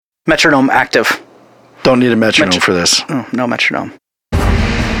Metronome active. Don't need a metronome for this. Oh, no metronome.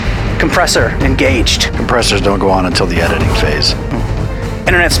 Compressor engaged. Compressors don't go on until the editing phase.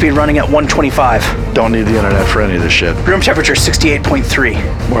 Internet speed running at 125. Don't need the internet for any of this shit. Room temperature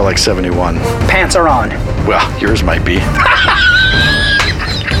 68.3. More like 71. Pants are on. Well, yours might be.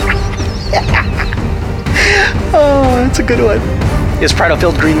 Oh, that's a good one. Is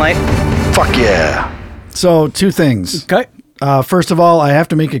Prattlefield green light? Fuck yeah. So, two things. Okay. First of all, I have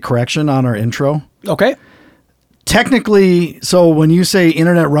to make a correction on our intro. Okay. Technically, so when you say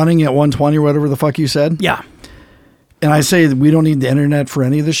internet running at 120 or whatever the fuck you said, Yeah. and I say that we don't need the internet for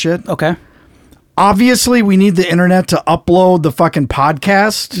any of this shit, Okay. obviously we need the internet to upload the fucking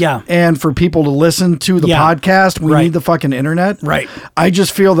podcast. Yeah. And for people to listen to the podcast, we Right. need the fucking internet. Right. I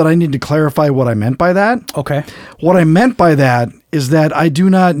just feel that I need to clarify what I meant by that. Okay. What I meant by that is that we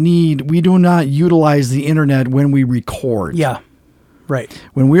do not utilize the internet when we record. Yeah. Right.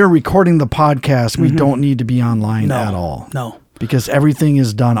 When we are recording the podcast, we don't need to be online at all. No. Because everything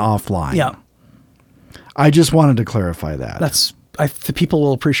is done offline. Yeah. I just wanted to clarify that. The people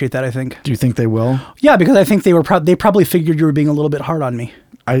will appreciate that, I think. Do you think they will? Yeah, because I think they probably figured you were being a little bit hard on me.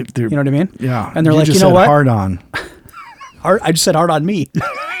 You know what I mean? Yeah. And they're you like, just you know said what? hard on. I just said hard on me.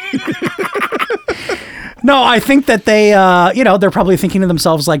 No, I think that they, they're probably thinking to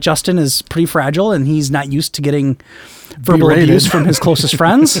themselves like Justin is pretty fragile and he's not used to getting verbal Berated. abuse from his closest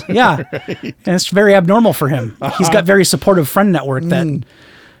friends. Yeah. And it's very abnormal for him. He's got very supportive friend network that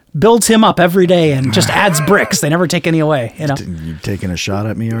builds him up every day and just adds bricks. They never take any away. You know? You taking a shot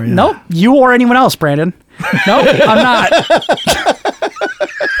at me, are you? Nope. You or anyone else, Brandon. Nope, I'm not.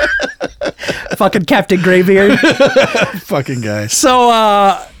 Fucking Captain Graybeard. Fucking guy.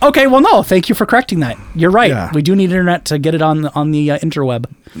 So, okay, well, no, thank you for correcting that. You're right. Yeah. We do need internet to get it on the interweb.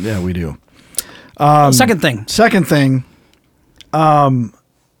 Yeah, we do. Second thing. I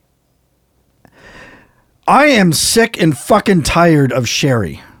am sick and fucking tired of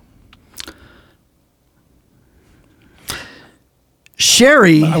Sherry.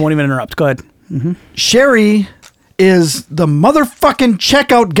 Sherry. I won't even interrupt. Go ahead. Sherry is the motherfucking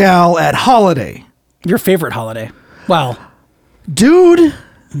checkout gal at Holiday. Your favorite holiday. Wow. Dude,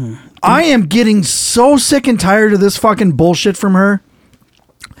 I am getting so sick and tired of this fucking bullshit from her.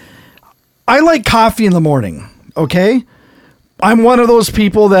 I like coffee in the morning, okay? I'm one of those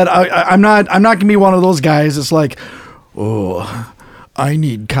people that I'm not going to be one of those guys that's like, oh, I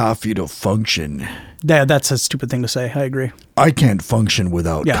need coffee to function. Yeah, that's a stupid thing to say. I agree. I can't function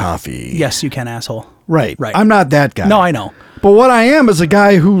without Yeah. coffee. Yes, you can, asshole. Right. Right. I'm not that guy. No, I know. But what I am is a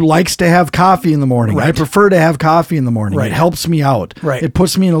guy who likes to have coffee in the morning. Right. I prefer to have coffee in the morning. Right. It helps me out. Right. It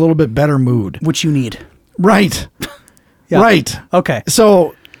puts me in a little bit better mood. Which you need. Right. Yeah. Right. Okay.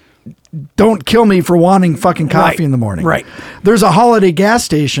 So don't kill me for wanting fucking coffee Right. in the morning. Right. There's a Holiday gas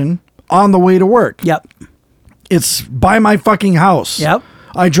station on the way to work. Yep. It's by my fucking house. Yep.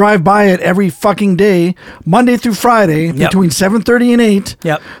 I drive by it every fucking day, Monday through Friday, between 7:30 and 8.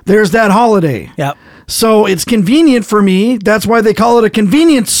 Yep. There's that Holiday. Yep. So it's convenient for me. That's why they call it a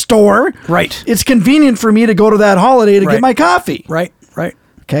convenience store. Right. It's convenient for me to go to that Holiday to Right. get my coffee. Right. Right.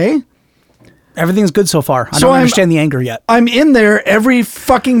 Okay? Everything's good so far. I So don't I'm- understand the anger yet. I'm in there every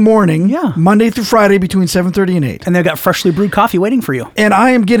fucking morning, Yeah. Monday through Friday between 7:30 and 8. And they've got freshly brewed coffee waiting for you. And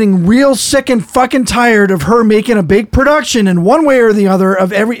I am getting real sick and fucking tired of her making a big production in one way or the other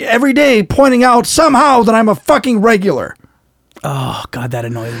of every day pointing out somehow that I'm a fucking regular. Oh, God, that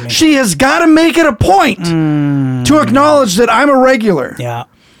annoys me. She has got to make it a point to acknowledge that I'm a regular. Yeah.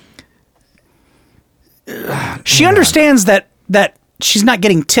 She understands that she's not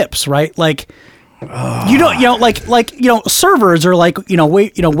getting tips, right? Like, you don't, servers or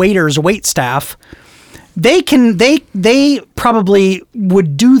waiters or wait staff. They probably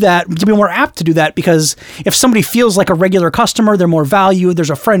would do that, to be more apt to do that, because if somebody feels like a regular customer, they're more valued, there's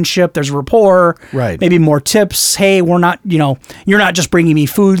a friendship, there's a rapport, Right. Maybe more tips. Hey, we're not, you're not just bringing me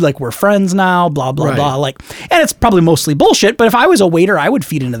food, like we're friends now, blah, blah, Right. blah. Like, and it's probably mostly bullshit, but if I was a waiter, I would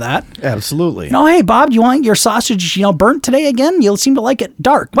feed into that. Absolutely. Hey, Bob, do you want your sausage, burnt today again? You seem to like it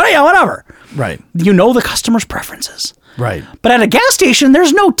dark. But yeah, whatever. Right. You know the customer's preferences. Right. But at a gas station,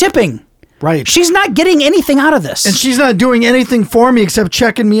 there's no tipping. Right. She's not getting anything out of this. And she's not doing anything for me except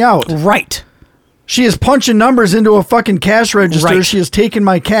checking me out. Right. She is punching numbers into a fucking cash register. Right. She has taken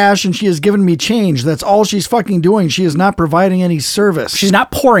my cash and she has given me change. That's all she's fucking doing. She is not providing any service. She's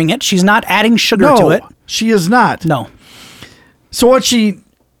not pouring it. She's not adding sugar no, to it. she is not. No. So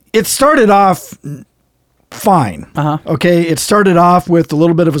it started off fine. Uh-huh. Okay. It started off with a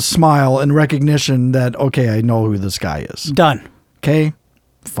little bit of a smile and recognition that, okay, I know who this guy is. Done. Okay.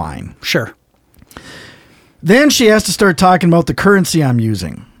 Fine. Sure. Then she has to start talking about the currency I'm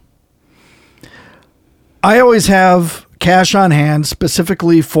using. I always have cash on hand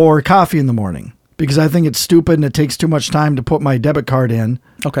specifically for coffee in the morning because I think it's stupid and it takes too much time to put my debit card in.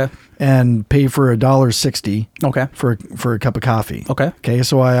 Okay. And pay for $1.60. Okay. For a cup of coffee. Okay. Okay.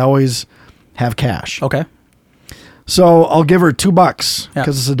 So I always have cash. Okay. So I'll give her $2 because Yeah.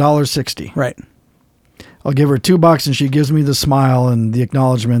 it's $1.60. Right. I'll give her $2 and she gives me the smile and the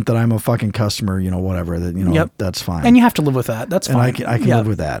acknowledgement that I'm a fucking customer, whatever, that, Yep. that's fine. And you have to live with that. That's and fine. I can Yeah. live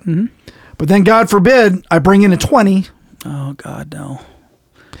with that. Mm-hmm. But then God forbid I bring in a 20. Oh God, no.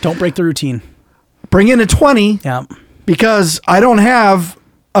 Don't break the routine. Bring in a 20 Yeah. because I don't have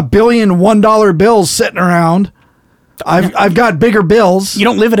 $1 billion $1 bills sitting around. I've got bigger bills. You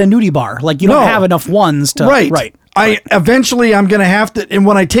don't live at a nudie bar. Like you don't have enough ones to. Right. Right. Eventually I'm going to have to, and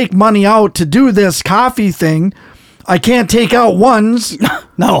when I take money out to do this coffee thing, I can't take out ones.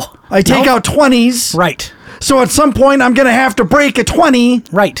 No. I take out 20s. Right. So at some point I'm going to have to break a 20.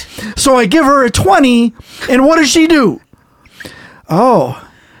 Right. So I give her a 20, and what does she do? Oh,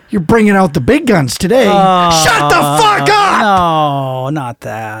 you're bringing out the big guns today. Shut the fuck up! No, not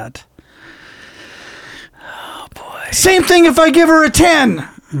that. Oh, boy. Same thing if I give her a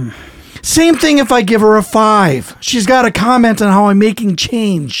 10. Same thing if I give her a 5. She's got to comment on how I'm making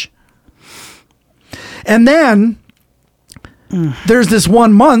change. And then there's this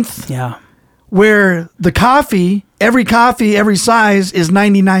 1 month Yeah. where the coffee, every size is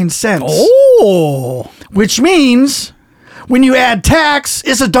 99 cents. Oh. Which means when you add tax,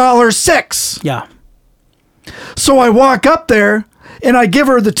 it's $1.06. Yeah. So I walk up there and I give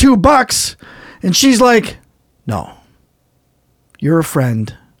her the $2 and she's like, no, you're a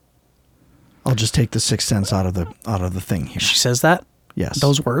friend. I'll just take the 6 cents out of the thing here. She says that? Yes.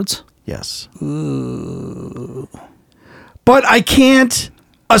 Those words? Yes. Ooh. But I can't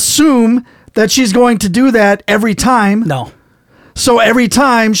assume that she's going to do that every time. No. So every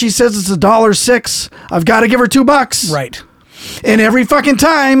time she says it's $1.06, I've got to give her $2. Right. And every fucking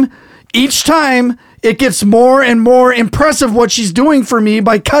time, each time, it gets more and more impressive what she's doing for me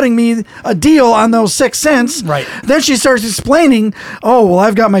by cutting me a deal on those 6 cents. Right. Then she starts explaining, oh, well,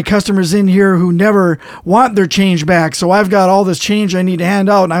 I've got my customers in here who never want their change back. So I've got all this change I need to hand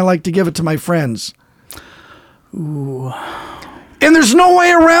out and I like to give it to my friends. Ooh. And there's no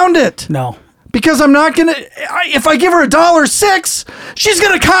way around it. No. Because I'm not going to, if I give her $1.06, she's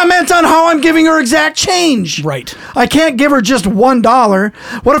going to comment on how I'm giving her exact change. Right. I can't give her just $1.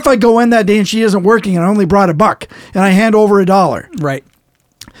 What if I go in that day and she isn't working and I only brought $1 and I hand over $1? Right.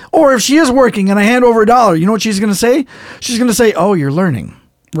 Or if she is working and I hand over $1, you know what she's going to say? She's going to say, oh, you're learning.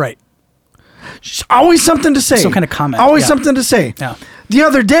 Right. She's always something to say. Some kind of comment. Always Yeah. something to say. Yeah. The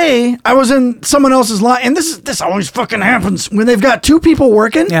other day, I was in someone else's line, and this always fucking happens when they've got 2 people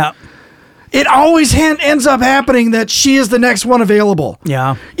working. Yeah. It always ends up happening that she is the next one available.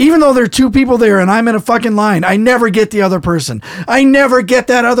 Yeah. Even though there are 2 people there and I'm in a fucking line, I never get the other person. I never get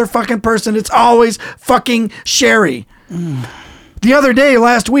that other fucking person. It's always fucking Sherry. The other day,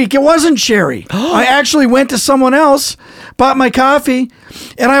 last week, it wasn't Sherry. I actually went to someone else, bought my coffee,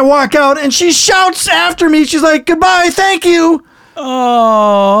 and I walk out and she shouts after me. She's like, goodbye, thank you.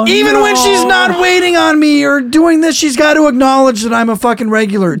 Oh. Even when she's not waiting on me or doing this, she's got to acknowledge that I'm a fucking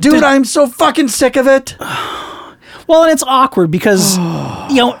regular. Dude, I'm so fucking sick of it. Well, and it's awkward because,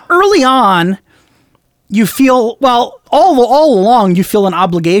 early on, you feel, all along, you feel an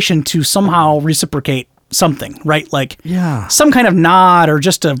obligation to somehow reciprocate something, right? Like some kind of nod or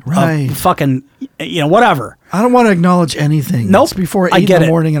just a fucking, whatever. I don't want to acknowledge anything. Nope. It's before 8 in the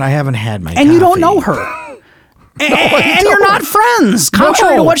morning and I haven't had my and coffee. you don't know her. And you're not friends,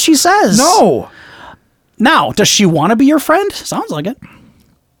 contrary to what she says. No. Now, does she want to be your friend? Sounds like it.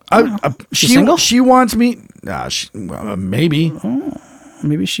 She's single? She wants me. Maybe.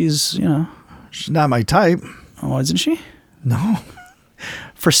 Maybe she's, She's not my type. Oh, isn't she? No.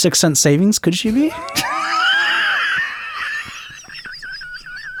 For 6 cent savings, could she be?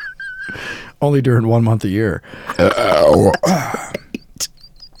 Only during 1 month a year.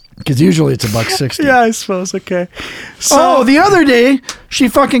 Because usually it's $1.60. Yeah, I suppose. Okay. So, the other day, she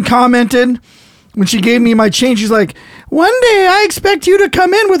fucking commented when she gave me my change. She's like, one day I expect you to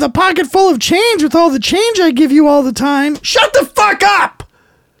come in with a pocket full of change with all the change I give you all the time. Shut the fuck up!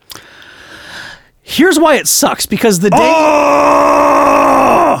 Here's why it sucks. Because the day...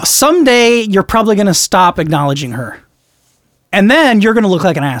 Someday, you're probably going to stop acknowledging her. And then you're going to look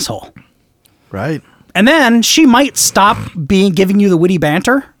like an asshole. Right. And then she might stop giving you the witty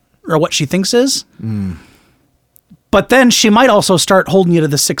banter. Or what she thinks is. But then she might also start holding you to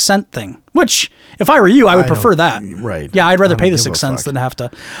the 6 cent thing. Which, if I were you, I would prefer that. Right. Yeah, I'd rather pay the 6 cents than have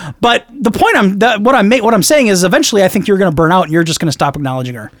to. But the point what I'm saying is, eventually, I think you're going to burn out, and you're just going to stop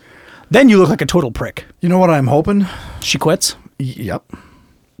acknowledging her. Then you look like a total prick. You know what I'm hoping? She quits. Yep.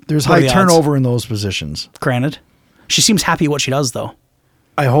 There's What are high the turnover in those positions. Granted. She seems happy what she does, though.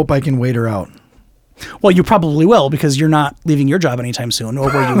 I hope I can wait her out. Well, you probably will because you're not leaving your job anytime soon or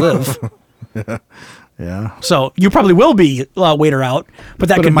where you live. Yeah. So you probably will be wait her out, but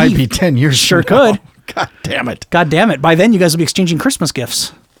that But could it might be 10 years Sure from now. could. God damn it. God damn it. By then, you guys will be exchanging Christmas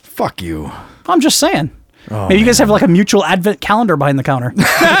gifts. Fuck you. I'm just saying. Oh, Maybe you guys have like a mutual advent calendar behind the counter.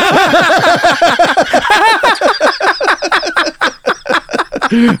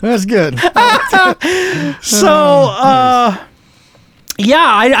 That's good. So, yeah,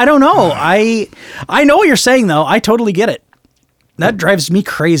 I don't know. I know what you're saying, though. I totally get it. That drives me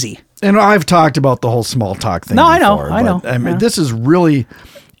crazy. And I've talked about the whole small talk thing. No, before, I know. But, I mean, Yeah. this is really,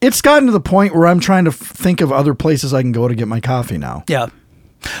 it's gotten to the point where I'm trying to think of other places I can go to get my coffee now. Yeah.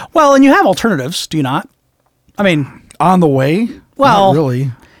 Well, and you have alternatives, do you not? I mean, On the way? Well- Not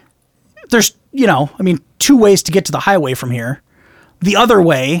really. there's, two ways to get to the highway from here. The other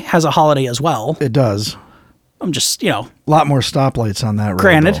way has a holiday as well. It does. I'm just, A lot more stoplights on that road.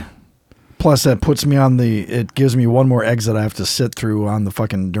 Granted. though. Plus, that puts me on it gives me one more exit I have to sit through on the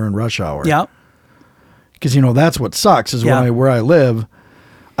fucking during rush hour. yeah. Because, that's what sucks is Yeah. where I live,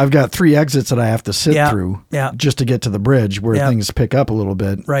 I've got 3 exits that I have to sit Yeah. through Yeah. just to get to the bridge where Yeah. things pick up a little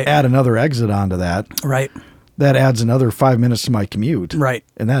bit. Right. Add another exit onto that. Right. That adds another 5 minutes to my commute. Right.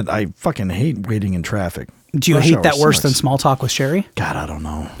 And that I fucking hate waiting in traffic. Do you Rush hate hour that worse than sucks. small talk with Sherry? God, I don't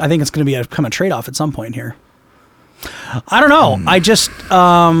know. I think it's going to become a trade-off at some point here. I don't know. I just,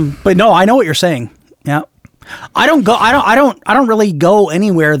 but no, I know what you're saying. Yeah. I don't really go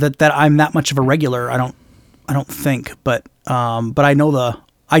anywhere that I'm that much of a regular. I don't think, but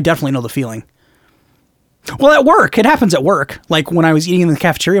I definitely know the feeling. Well, at work, it happens at work. Like when I was eating in the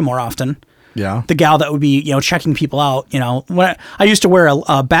cafeteria more often, Yeah. the gal that would be, checking people out, when I used to wear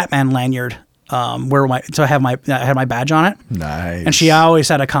a Batman lanyard, so I had my badge on it. Nice. And she always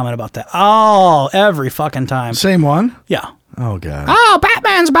had a comment about that. Oh, every fucking time. Same one? Yeah. Oh, God. Oh,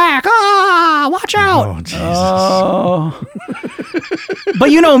 Batman's back. Oh, watch out. Oh, Jesus.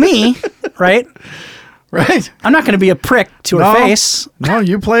 But you know me, right? Right? I'm not going to be a prick to her No. face. No,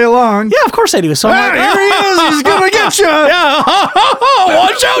 you play along. Yeah, of course I do. So I'm Ah, like, here he is. He's going to get you. yeah,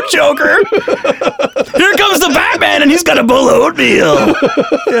 watch out, Joker. Here comes the Batman, and he's got a bowl of oatmeal.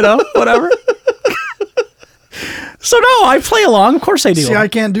 Whatever. So no, I play along. Of course I do. See, I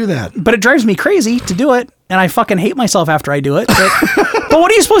can't do that. But it drives me crazy to do it, and I fucking hate myself after I do it. But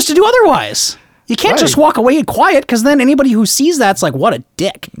what are you supposed to do otherwise? You can't just Right. walk away and quiet, because then anybody who sees that's like, what a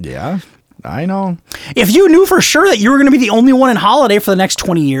dick. Yeah, I know. If you knew for sure that you were going to be the only one in Holiday for the next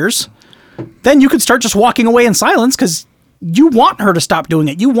 20 years, then you could start just walking away in silence because you want her to stop doing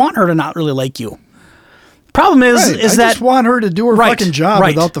it. You want her to not really like you. Problem is Right. I that just want her to do her Right, fucking job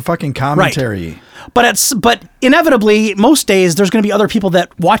right. without the fucking commentary. But inevitably, most days there's going to be other people that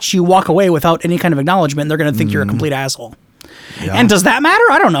watch you walk away without any kind of acknowledgement. And they're going to think you're a complete asshole. Yeah. And does that matter?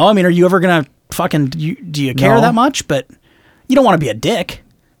 I don't know. I mean, are you ever going to fucking do you care No. that much? But you don't want to be a dick.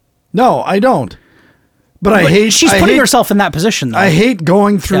 No, I don't. But I But hate. she's I putting hate- herself in that position, though. I hate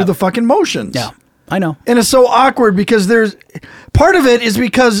going through Yeah. the fucking motions. Yeah, I know. And it's so awkward because part of it is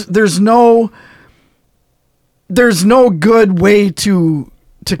because there's no good way to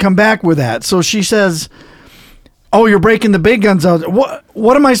come back with that. So she says, "Oh, you're breaking the big guns out."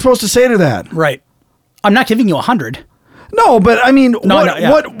 What am I supposed to say to that? Right. I'm not giving you 100. No, but I mean, No, what no,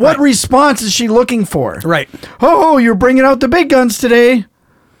 yeah, what right. response is she looking for? Right. Oh, you're bringing out the big guns today.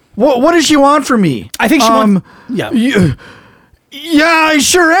 What does she want from me? I think she wants. Yeah. Yeah, I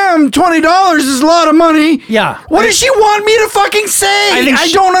sure am. $20 is a lot of money. Yeah. What does she want me to fucking say? I think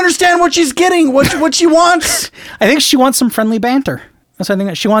she- don't understand what she's getting. What she wants. I think she wants some friendly banter. That's what I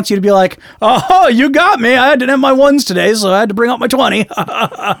think. She wants you to be like, "Oh, you got me. I didn't have my ones today, so I had to bring out my 20."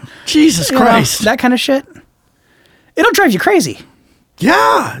 Jesus You know, Christ. that kind of shit. It'll drive you crazy.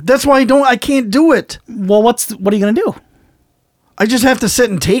 Yeah, that's why I can't do it. Well, what are you gonna do? I just have to sit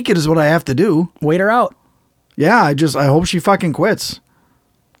and take it is what I have to do. Wait her out. Yeah, I hope she fucking quits.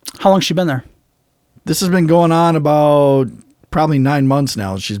 How long's she been there? This has been going on about probably 9 months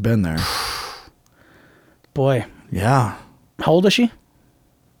now. She's been there. Boy, Yeah, how old is she?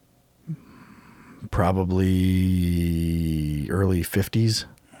 probably early 50s.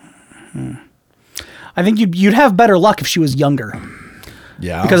 I think you'd have better luck if she was younger,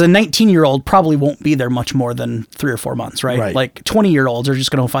 Yeah, because a 19-year-old probably won't be there much more than 3 or 4 months, right? Right. Like 20-year-olds are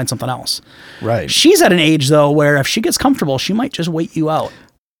just going to find something else. right. She's at an age though where if she gets comfortable, she might just wait you out.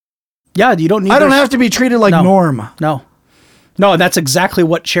 Yeah, you don't need. I don't have to be treated like No. Norm. No, that's exactly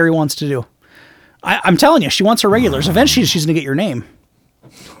what Sherry wants to do. I'm telling you, she wants her regulars. Eventually, she's going to get your name.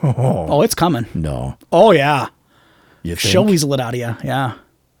 Oh, it's coming. No. Oh, yeah. You think? She'll weasel it out of you. Yeah.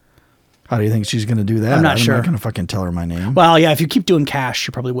 How do you think she's going to do that? I'm not sure. I'm not going to fucking tell her my name. Well, yeah, if you keep doing cash,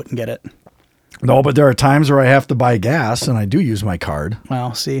 you probably wouldn't get it. No, but there are times where I have to buy gas and I do use my card.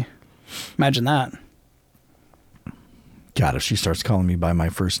 Well, see. Imagine that. God, if she starts calling me by my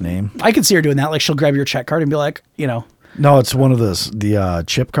first name. I could see her doing that. Like, she'll grab your check card and be like, No, it's one of the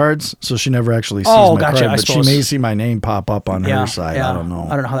chip cards, so she never actually sees Oh, my gotcha, card, I but suppose. she may see my name pop up on yeah, her side. yeah. I don't know.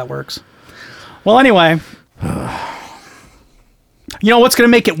 I don't know how that works. Well, anyway. What's going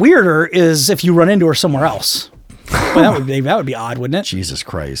to make it weirder is if you run into her somewhere else. Well, that would be odd, wouldn't it? Jesus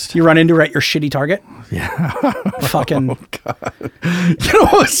Christ. You run into her at your shitty Target? Yeah. Fucking. Oh, God. You know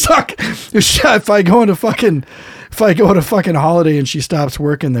what would suck? If I go to fucking Holiday and she stops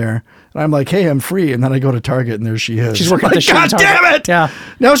working there, and I'm like, hey, I'm free, and then I go to Target and there she is. She's working at the shitty God Target. damn it! Yeah.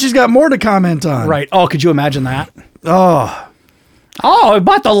 Now she's got more to comment on. Right. Oh, could you imagine that? Oh. Oh, I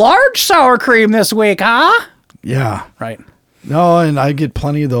bought the large sour cream this week, huh? Yeah. Right. No, and I get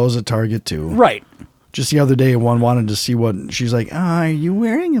plenty of those at Target too. Right. Just the other day, one wanted to see what she's like. Oh, are you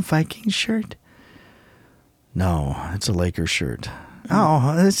wearing a Viking shirt? No, it's a Lakers shirt.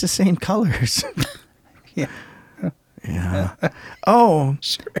 Oh, it's the same colors. Yeah. Yeah. Oh,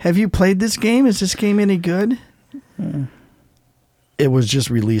 sure. Have you played this game? Is this game any good? It was just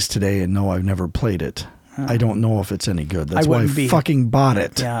released today, and no, I've never played it. I don't know if it's any good. That's why I fucking bought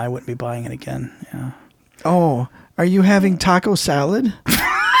it. Yeah, I wouldn't be buying it again. Yeah. Oh, are you having taco salad?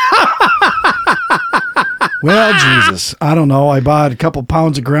 Well, Jesus, I don't know. I bought a couple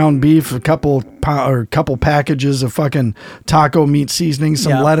pounds of ground beef, a couple packages of fucking taco meat seasoning,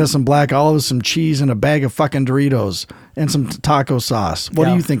 some lettuce and black olives, some cheese, and a bag of fucking Doritos and some taco sauce. What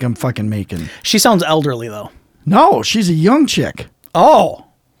do you think I'm fucking making? She sounds elderly, though. No, she's a young chick. Oh.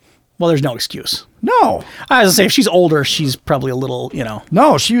 Well, there's no excuse. No. I was going to say, if she's older, she's probably a little,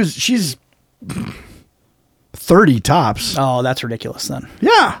 No, she's 30 tops. Oh, that's ridiculous then.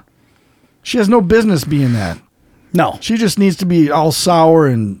 Yeah. She has no business being that. No. She just needs to be all sour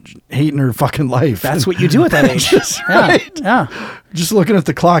and hating her fucking life. That's what you do at that age. Right. Yeah. Just looking at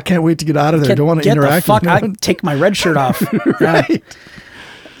the clock. Can't wait to get out of there. Don't want to interact with no one. I take my red shirt off. Right.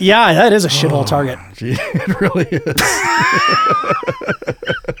 Yeah, that is a shithole Target. Gee, it really is.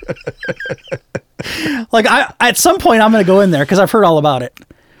 Like, at some point, I'm going to go in there because I've heard all about it.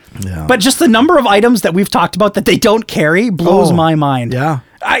 Yeah. But just the number of items that we've talked about that they don't carry blows my mind. Yeah.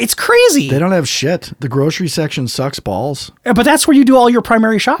 It's crazy. They don't have shit. The grocery section sucks balls. But that's where you do all your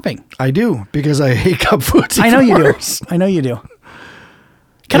primary shopping. I do, because I hate Cub Foods. I know you do. I know you do.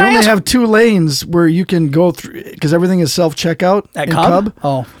 Can I only have 2 lanes where you can go through, because everything is self-checkout at in Cub?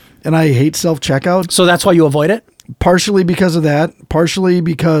 Oh. And I hate self-checkout. So that's why you avoid it? Partially because of that. Partially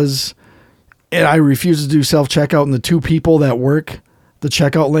because I refuse to do self-checkout, and the 2 people that work the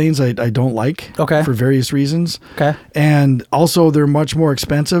checkout lanes I don't like. Okay. For various reasons. Okay. And also they're much more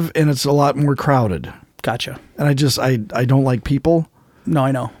expensive, and it's a lot more crowded. Gotcha. And I don't like people. No,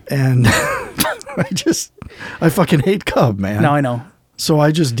 I know. And I fucking hate Cub, man. No, I know. So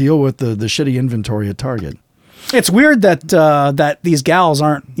I just deal with the shitty inventory at Target. It's weird that that these gals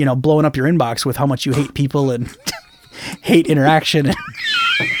aren't, blowing up your inbox with how much you hate people and hate interaction.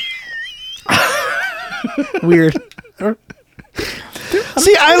 Weird.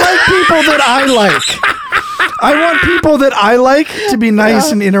 See, I like people that I like. I want people that I like to be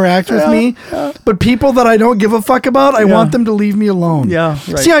nice and interact with me. But people that I don't give a fuck about, I want them to leave me alone. Yeah,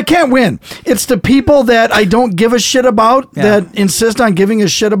 right. See, I can't win. It's the people that I don't give a shit about that insist on giving a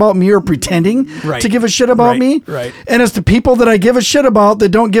shit about me or pretending to give a shit about me. Right. And it's the people that I give a shit about that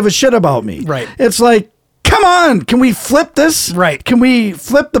don't give a shit about me. Right. It's like, come on, can we flip this? Right. Can we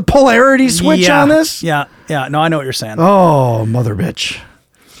flip the polarity switch on this? Yeah. Yeah. No, I know what you're saying. Oh, mother bitch.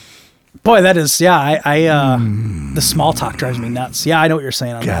 Boy, that is, the small talk drives me nuts. Yeah, I know what you're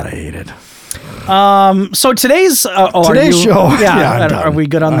saying on God, that. I hate it. So today's show. Are we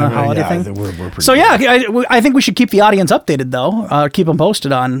good on the holiday thing? We're pretty so good. I think we should keep the audience updated though. Keep them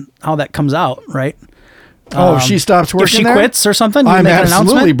posted on how that comes out, right? If she stops working if she there? quits or something, you I'm make an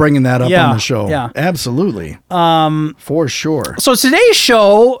absolutely announcement? bringing that up Yeah, on the show. yeah. Absolutely. For sure. So today's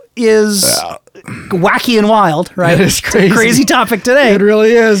show is wacky and wild, right? It is crazy. It's a crazy topic today. It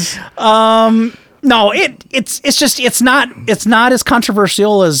really is. No, it's not as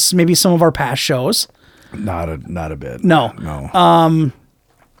controversial as maybe some of our past shows. Not a bit. No.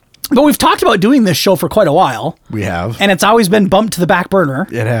 But we've talked about doing this show for quite a while. We have. And it's always been bumped to the back burner.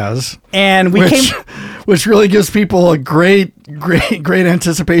 It has. And we came which really gives people a great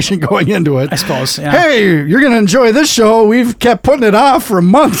anticipation going into it. I suppose. Yeah. Hey, you're going to enjoy this show. We've kept putting it off for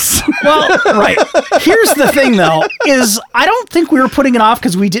months. Well, right. Here's the thing, though, is I don't think we were putting it off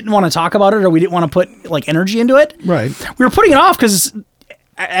because we didn't want to talk about it or we didn't want to put like energy into it. Right. We were putting it off because,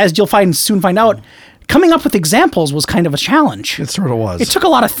 as you'll soon find out, coming up with examples was kind of a challenge. It sort of was. It took a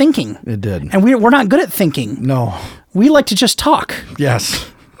lot of thinking. It did. And we're not good at thinking. No. We like to just talk. Yes.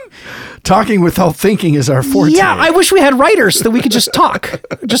 Talking without thinking is our forte. Yeah, I wish we had writers so that we could just talk.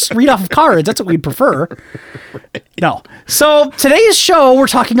 Just read off of cards. That's what we'd prefer. Right. No. So today's show, we're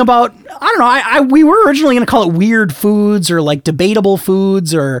talking about, I don't know, we were originally going to call it weird foods or like debatable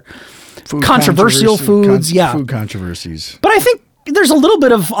foods or controversial foods. Yeah. Food controversies. But I think there's a little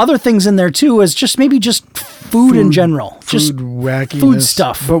bit of other things in there too, as just maybe just food in general. Just wackiness. Food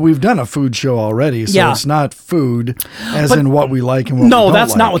stuff. But we've done a food show already, so it's not food as in what we like and what we don't like. No,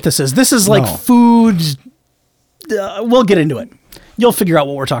 that's not what this is. This is like food. We'll get into it. You'll figure out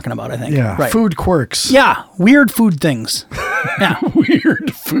what we're talking about, I think. Yeah, right. Food quirks. Yeah, weird food things. Yeah.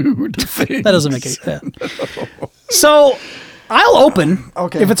 Weird food things. That doesn't make any sense. So I'll open,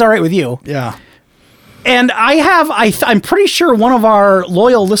 if it's all right with you. Yeah. And I'm pretty sure one of our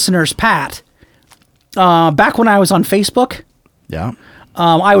loyal listeners, Pat, back when I was on Facebook,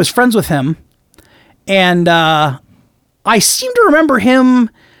 I was friends with him, and I seem to remember him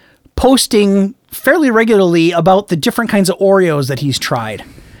posting fairly regularly about the different kinds of Oreos that he's tried.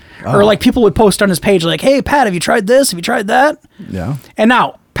 Or like people would post on his page like, hey, Pat, have you tried this? Have you tried that? Yeah. And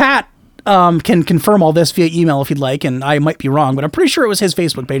now, Pat can confirm all this via email if you'd like, and I might be wrong, but I'm pretty sure it was his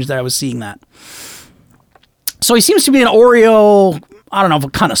Facebook page that I was seeing that. So he seems to be an Oreo, I don't know,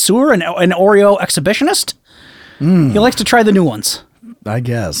 a connoisseur, an Oreo exhibitionist. He likes to try the new ones. I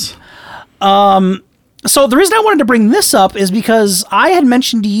guess. So the reason I wanted to bring this up is because I had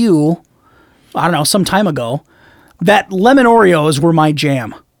mentioned to you, I don't know, some time ago, that lemon Oreos were my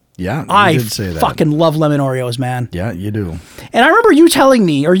jam. Yeah, I did say that. fucking love lemon Oreos, man. Yeah, you do. And I remember you telling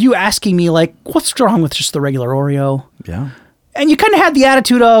me, or you asking me, like, what's wrong with just the regular Oreo? Yeah. And you kind of had the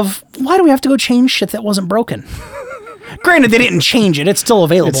attitude of, why do we have to go change shit that wasn't broken? Granted, they didn't change it. It's still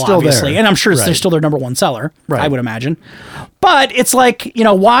available, It's still obviously. there. And I'm sure they're still their number one seller, I would imagine. But it's like, you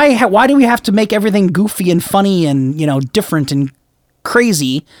know, why do we have to make everything goofy and funny and, you know, different and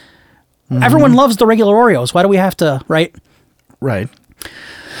crazy? Mm-hmm. Everyone loves the regular Oreos. Why do we have to, right? Right.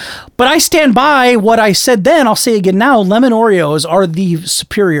 But I stand by what I said then. I'll say again now. Lemon Oreos are the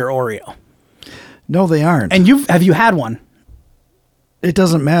superior Oreo. No, they aren't. And have you had one? It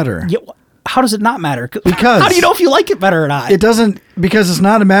doesn't matter. Yeah, how does it not matter? Because how do you know if you like it better or not? It doesn't, because it's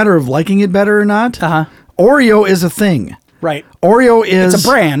not a matter of liking it better or not. Oreo is a thing. Right. It's a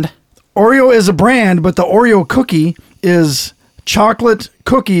brand. Oreo is a brand, but the Oreo cookie is chocolate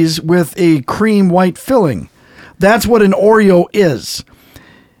cookies with a cream white filling. That's what an Oreo is.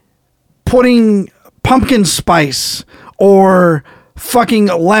 Putting pumpkin spice or fucking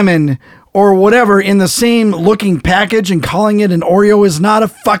lemon or whatever in the same looking package and calling it an Oreo is not a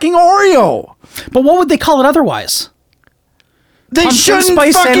fucking Oreo. But what would they call it otherwise? They Pumpkin shouldn't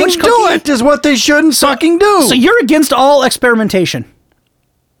spice fucking sandwich do cookie? it, is what they shouldn't fucking do. So you're against all experimentation.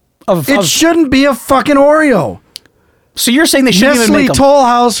 It shouldn't be a fucking Oreo. So you're saying they shouldn't even Nestle make them? Toll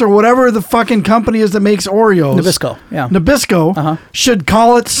House or whatever the fucking company is that makes Oreos. Nabisco, yeah. Nabisco should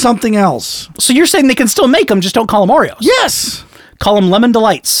call it something else. So you're saying they can still make them, just don't call them Oreos? Yes. Call them Lemon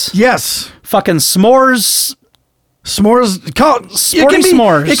Delights. Yes. Fucking s'mores. S'mores.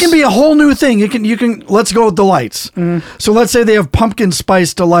 S'mores. It can be a whole new thing. You can. Let's go with delights. So let's say they have pumpkin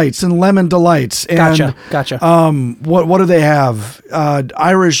spice delights and lemon delights. And, Gotcha. What do they have?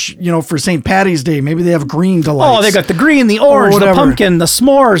 Irish. For St. Patty's Day, maybe they have green delights. Oh, they got the green, the orange, the pumpkin, the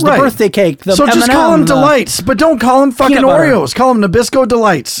s'mores, the birthday cake. So just call them delights, but don't call them fucking Oreos. Call them Nabisco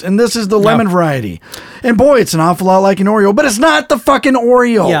delights, and this is the lemon variety. And boy, it's an awful lot like an Oreo, but it's not the fucking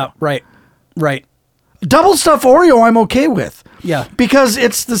Oreo. Yeah, right. Double stuffed Oreo, I'm okay with. Yeah. Because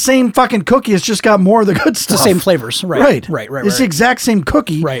it's the same fucking cookie. It's just got more of the good stuff. The same flavors. Right. It's the exact same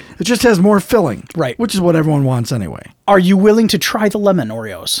cookie. Right. It just has more filling. Right. Which is what everyone wants anyway. Are you willing to try the lemon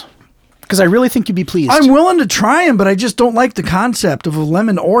Oreos? Because I really think you'd be pleased. I'm willing to try them, but I just don't like the concept of a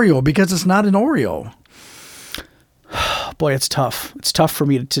lemon Oreo because it's not an Oreo. Boy, it's tough. It's tough for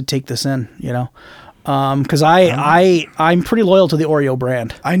me to take this in, because I'm pretty loyal to the Oreo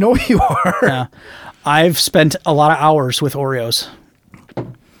brand. I know you are. Yeah. I've spent a lot of hours with Oreos.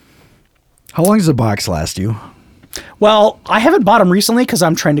 How long does a box last you? Well, I haven't bought them recently because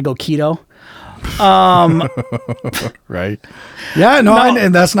I'm trying to go keto. Right. Yeah, no,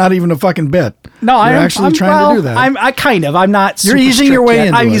 and that's not even a fucking bit. No, You're I'm actually I'm, trying well, to do that. I kind of. I'm not. You're super easing your strict way yet.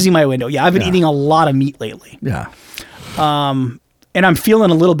 into I'm it. easing my window. Yeah, I've been Yeah. eating a lot of meat lately. Yeah. And I'm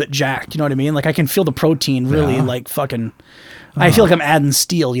feeling a little bit jacked. You know what I mean? Like I can feel the protein really Yeah. like fucking. I feel like I'm adding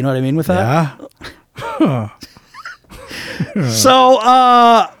steel. You know what I mean with that? Yeah. So,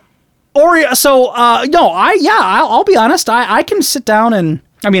 Oreo. So, no, I'll be honest. I can sit down and,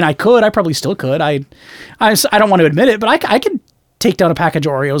 I mean, I probably still could. I don't want to admit it, but I could take down a package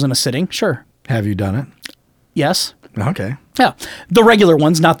of Oreos in a sitting. Sure. Have you done it? Yes. Okay. Yeah. The regular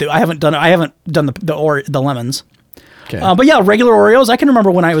ones, not I haven't done the lemons. Okay. But yeah, regular Oreos. I can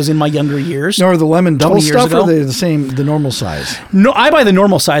remember when I was in my younger years. No, are the lemon double 20 years stuff, or ago. are they the normal size? No, I buy the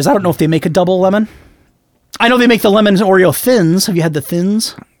normal size. I don't know if they make a double lemon. I know they make the lemon Oreo thins. Have you had the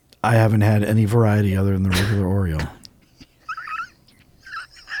thins? I haven't had any variety other than the regular Oreo.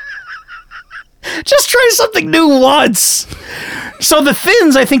 Just try something new once. So the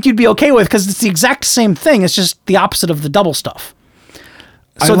thins, I think you'd be okay with because it's the exact same thing. It's just the opposite of the double stuff.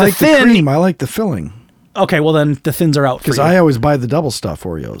 So I like the thin, cream. I like the filling. Okay, well then the thins are out for Because you. I always buy the double stuff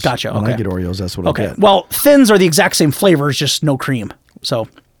Oreos. Gotcha, When okay. I get Oreos, that's what I Okay, get. well thins are the exact same flavors, just no cream. So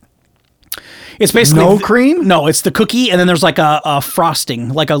it's basically No cream? No, it's the cookie, and then there's like a frosting,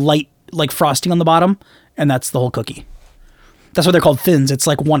 like a light like frosting on the bottom, and that's the whole cookie. That's what they're called, thins. It's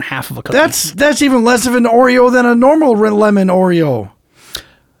like one half of a cookie. That's even less of an Oreo than a normal lemon Oreo.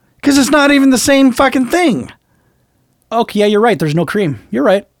 Because it's not even the same fucking thing. Okay, yeah, you're right. There's no cream. You're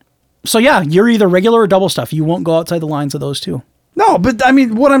right. So yeah, you're either regular or double stuff. You won't go outside the lines of those two. No, but I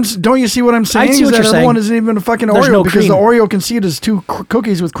mean, don't you see what I'm saying? I see what Is you're that other saying. one isn't even a fucking There's Oreo no because cream. the Oreo can see it as two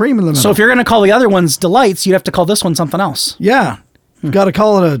cookies with cream in the middle. So if you're going to call the other ones delights, you'd have to call this one something else. yeah, you got to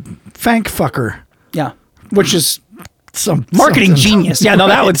call it a fank fucker. Yeah, which is Some marketing something. genius. Yeah, no,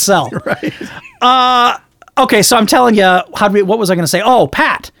 that would sell. Right. Okay, so I'm telling you, what was I going to say? Oh,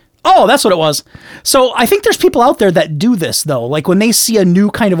 Pat. Oh, that's what it was. So I think there's people out there that do this though. Like when they see a new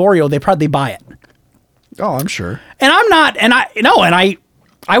kind of Oreo, they probably buy it. Oh, I'm sure. And I'm not, and I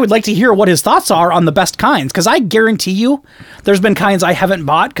would like to hear what his thoughts are on the best kinds, because I guarantee you there's been kinds I haven't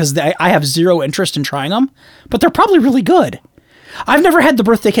bought because I have zero interest in trying them, but they're probably really good. I've never had the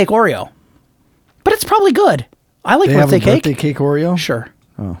birthday cake Oreo, but it's probably good. I like They have birthday a cake. birthday cake Oreo. Sure.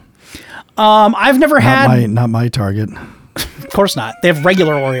 Oh. I've never had. Not my target. Of course not. They have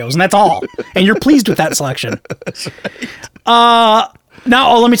regular Oreos, and that's all. And you're pleased with that selection. That's right.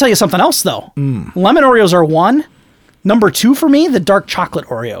 Now, let me tell you something else, though. Lemon Oreos are one. Number two for me, the dark chocolate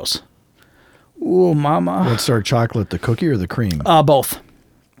Oreos. Ooh, mama. What's dark chocolate? The cookie or the cream? Both.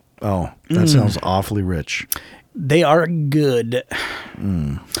 Oh, that sounds awfully rich. They are good.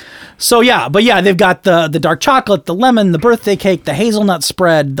 So yeah, but yeah, they've got the dark chocolate, the lemon, the birthday cake, the hazelnut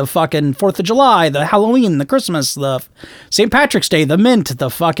spread, the fucking 4th of July, the Halloween, the Christmas, the St. Patrick's Day, the mint, the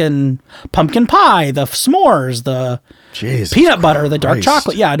fucking pumpkin pie, the s'mores, the Jesus peanut butter, the dark Christ.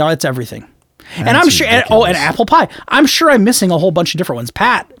 chocolate. Yeah, no, it's everything. And That's I'm sure, and ridiculous. apple pie. I'm sure I'm missing a whole bunch of different ones.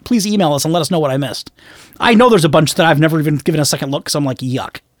 Pat, please email us and let us know what I missed. I know there's a bunch that I've never even given a second look because I'm like,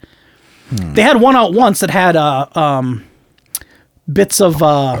 yuck. They had one out once that had bits of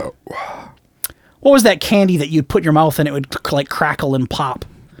what was that candy that you'd put in your mouth and it would like crackle and pop?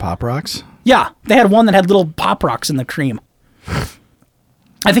 Pop Rocks? Yeah, they had one that had little pop rocks in the cream.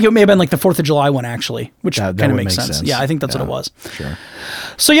 I think it may have been like the 4th of July one actually, which That kind of would makes make sense. Yeah, I think that's what it was. Sure.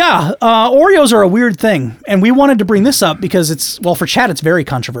 So yeah, Oreos are a weird thing, and we wanted to bring this up because for Chad it's very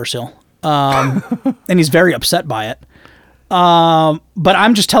controversial, and he's very upset by it. But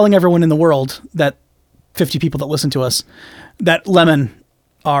I'm just telling everyone in the world, that 50 people that listen to us, that lemon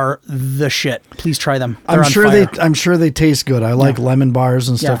are the shit. Please try them. They're on fire. I'm sure they taste good. I like lemon bars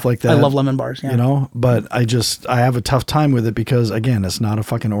and stuff like that. I love lemon bars. Yeah. You know, but I have a tough time with it because again, it's not a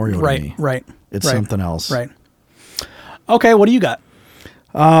fucking Oreo to me. Right. It's right, something else. Right. Okay, what do you got?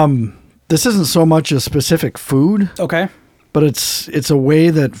 This isn't so much a specific food, Okay. but it's a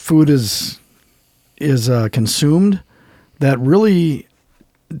way that food is consumed that really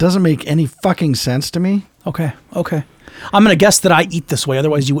doesn't make any fucking sense to me. Okay. I'm going to guess that I eat this way.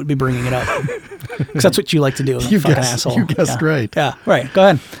 Otherwise, you wouldn't be bringing it up. Because that's what you like to do. You fucking guessed- asshole. you guessed Yeah. right. Yeah, right. Go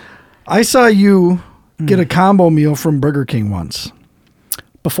ahead. I saw you get a combo meal from Burger King once.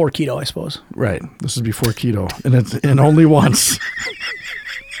 Before keto, I suppose. Right. This is before keto, and only once.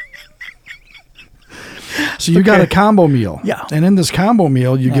 So you got a combo meal. Yeah. And in this combo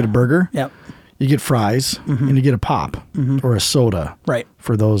meal, you get a burger. Yep. You get fries and you get a pop or a soda. Right.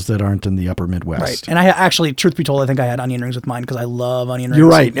 For those that aren't in the upper Midwest. Right. And I actually, truth be told, I think I had onion rings with mine because I love onion rings. You're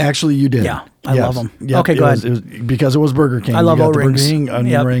right. Actually, you did. Yeah. I love them. Yep. Okay, go ahead. It was because it was Burger King. I love you got O-rings. the Burger King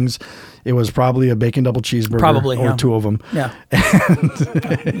onion rings. It was probably a bacon double cheeseburger. Probably, or yeah. 2 of them. Yeah.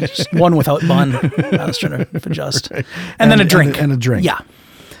 Just one without bun. I was trying to adjust. And then a drink. And a drink. Yeah.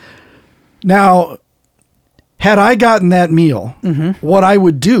 Now, had I gotten that meal, what I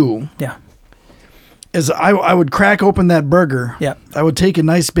would do Yeah. is I would crack open that burger. Yeah. I would take a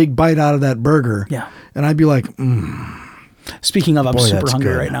nice big bite out of that burger. Yeah. And I'd be like, Speaking of, I'm boy, super that's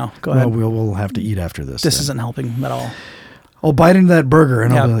hungry good. right now. Go ahead. Well, we'll have to eat after this. This then. isn't helping at all. I'll bite into that burger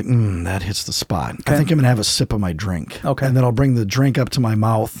and I'll Yeah. be like, that hits the spot. Okay. I think I'm going to have a sip of my drink. Okay. And then I'll bring the drink up to my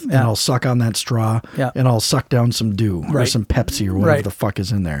mouth and Yeah. I'll suck on that straw Yeah. and I'll suck down some dew or Right. some Pepsi or whatever Right. the fuck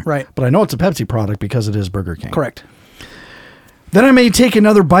is in there. Right. But I know it's a Pepsi product because it is Burger King. Correct. Then I may take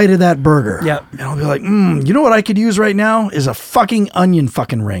another bite of that burger. Yeah. And I'll be like, you know what I could use right now is a fucking onion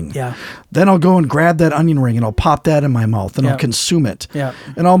fucking ring. Yeah. Then I'll go and grab that onion ring and I'll pop that in my mouth and Yeah. I'll consume it. Yeah.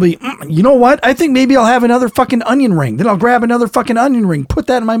 And I'll be, you know what? I think maybe I'll have another fucking onion ring. Then I'll grab another fucking onion ring, put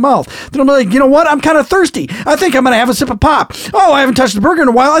that in my mouth. Then I'll be like, you know what? I'm kind of thirsty. I think I'm going to have a sip of pop. Oh, I haven't touched a burger in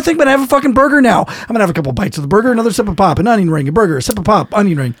a while. I think I'm going to have a fucking burger now. I'm going to have a couple bites of the burger, another sip of pop, an onion ring, a burger, a sip of pop,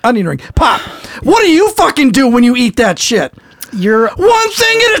 onion ring, pop. What do you fucking do when you eat that shit? You're One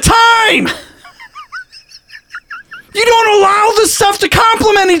thing at a time. You don't allow the stuff to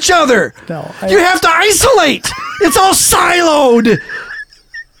complement each other. No, you have to isolate. It's all siloed.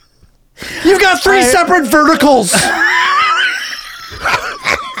 You've got 3 separate verticals.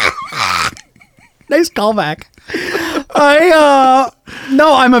 nice callback.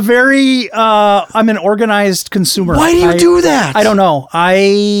 I'm I'm an organized consumer. Why do you do that? I don't know.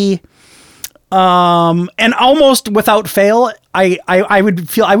 And almost without fail, I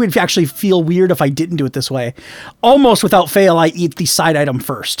would actually feel weird if I didn't do it this way. Almost without fail, I eat the side item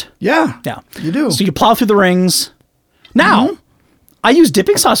first. Yeah. Yeah. You do. So you plow through the rings. Now, I use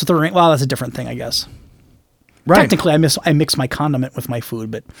dipping sauce with the ring. Well, that's a different thing, I guess. Right. Technically, I mix my condiment with my food,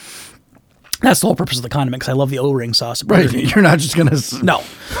 but that's the whole purpose of the condiment because I love the O-ring sauce. Right. You're not just going to... No.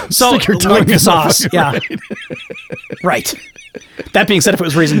 So, Stick your tongue like in the the sauce. fucking- Yeah. Right. That being said, if it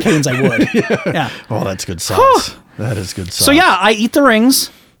was Raising Cane's, I would. Yeah. Oh, that's good sauce. That is good sauce. So, yeah, I eat the rings,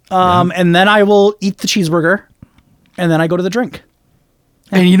 and then I will eat the cheeseburger, and then I go to the drink.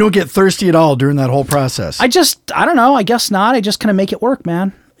 And you don't get thirsty at all during that whole process. I don't know. I guess not. I just kind of make it work,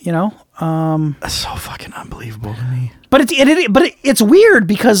 man. You know? That's so fucking unbelievable to me. But it's weird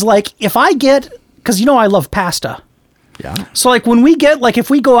because, like, if I get... Because, you know, I love pasta. Yeah. So, like, when we get... Like, if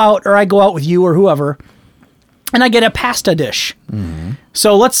we go out, or I go out with you or whoever... And I get a pasta dish. Mm-hmm.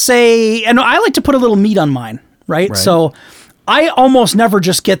 So let's say, and I like to put a little meat on mine, right? So I almost never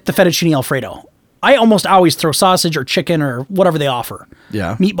just get the fettuccine Alfredo. I almost always throw sausage or chicken or whatever they offer.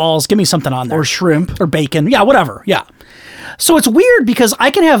 Yeah. Meatballs, give me something on there. Or shrimp. Or bacon. Yeah, whatever. Yeah. So it's weird because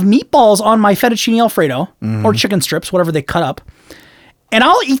I can have meatballs on my fettuccine Alfredo or chicken strips, whatever they cut up. And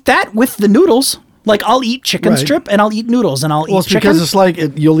I'll eat that with the noodles. Like, I'll eat chicken strip, and I'll eat noodles, and I'll eat chicken. Because it's like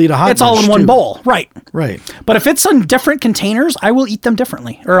you'll eat a hot It's all in one bowl. Right. Right. But if it's in different containers, I will eat them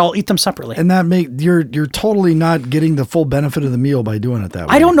differently, or I'll eat them separately. And that you're totally not getting the full benefit of the meal by doing it that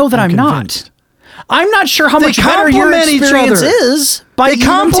way. I don't know that I'm convinced. not. I'm not sure how They much better your complement each experience other. is by They eating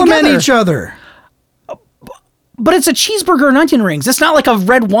them complement together. each other. But it's a cheeseburger and onion rings. It's not like a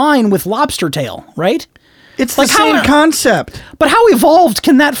red wine with lobster tail, right? It's Like the same how- concept. But how evolved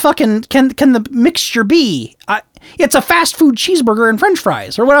can that fucking can the mixture be? It's a fast food cheeseburger and French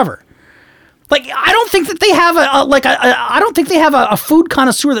fries or whatever. Like, I don't think that they have I don't think they have a food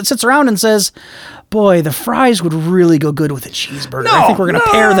connoisseur that sits around and says, "Boy, the fries would really go good with a cheeseburger. I think we're gonna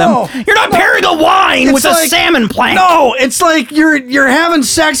pair them." You're not pairing a wine with a salmon plank. No, it's like you're having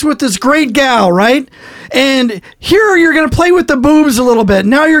sex with this great gal, right? And here you're going to play with the boobs a little bit.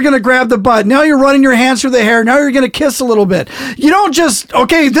 Now you're going to grab the butt. Now you're running your hands through the hair. Now you're going to kiss a little bit. You don't just,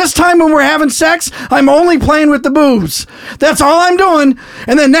 okay, this time when we're having sex, I'm only playing with the boobs. That's all I'm doing.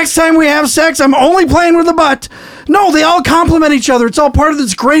 And then next time we have sex, I'm only playing with the butt. No, they all complement each other. It's all part of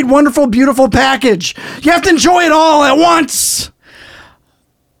this great, wonderful, beautiful package. You have to enjoy it all at once.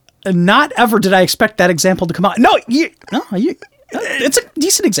 Not ever did I expect that example to come out. No, it's a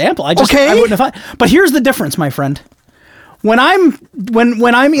decent example. I Okay. wouldn't have. But here's the difference, my friend. When I'm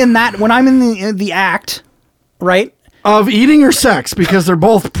in the act, right? Of eating or sex, because they're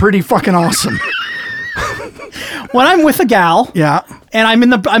both pretty fucking awesome. When I'm with a gal, Yeah. and I'm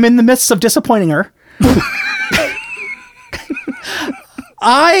in the midst of disappointing her.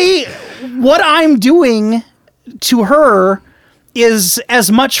 What I'm doing to her is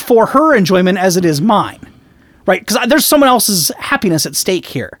as much for her enjoyment as it is mine, right? Because there's someone else's happiness at stake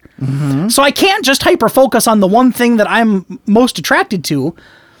here. So I can't just hyper focus on the one thing that I'm most attracted to,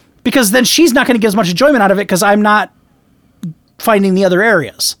 because then she's not going to get as much enjoyment out of it because I'm not finding the other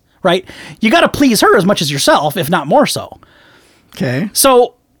areas, right? You got to please her as much as yourself, if not more so. Okay.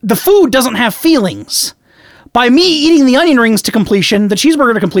 So the food doesn't have feelings. By me eating the onion rings to completion, the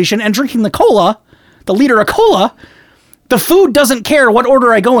cheeseburger to completion, and drinking the cola, the liter of cola, the food doesn't care what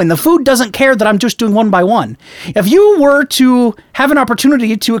order I go in. The food doesn't care that I'm just doing one by one. If you were to have an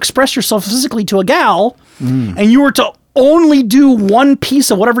opportunity to express yourself physically to a gal, and you were to only do one piece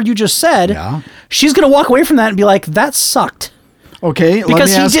of whatever you just said, she's going to walk away from that and be like, that sucked. Okay,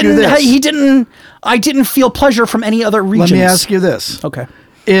 Because let me ask you this. I didn't feel pleasure from any other regions. Let me ask you this. Okay.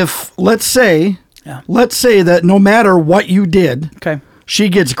 If, let's say that no matter what you did, she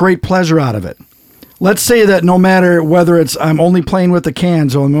gets great pleasure out of it. Let's say that no matter whether it's I'm only playing with the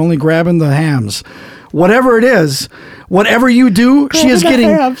cans or I'm only grabbing the hams, whatever it is, whatever you do, she's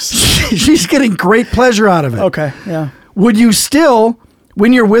getting great pleasure out of it. Okay, yeah. Would you still,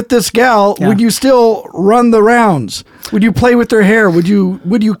 when you're with this gal, would you still run the rounds? Would you play with her hair? Would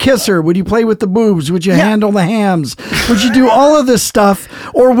you kiss her? Would you play with the boobs? Would you handle the hams? Would you do all of this stuff?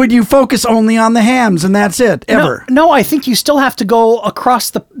 Or would you focus only on the hams and that's it, ever? No, I think you still have to go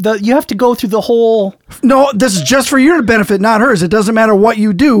across you have to go through the whole... No, this is just for your benefit, not hers. It doesn't matter what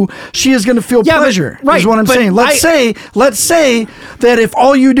you do. She is going to feel pleasure, is what I'm saying. Let's say that if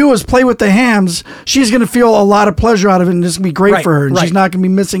all you do is play with the hams, she's going to feel a lot of pleasure out of it and it's going to be great for her and she's not going to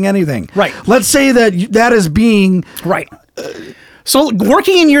be missing anything. Right. Let's say that is being... Right. So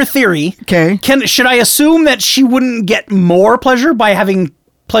working in your theory, should I assume that she wouldn't get more pleasure by having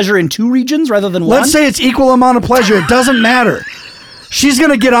pleasure in two regions rather than one? Let's say it's equal amount of pleasure. It doesn't matter. She's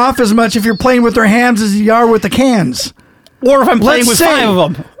going to get off as much if you're playing with her hams as you are with the cans. Or if I'm playing with 5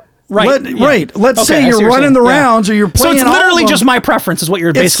 of them. Right. Let's say you're running the rounds or you're playing. So it's literally just my preference is what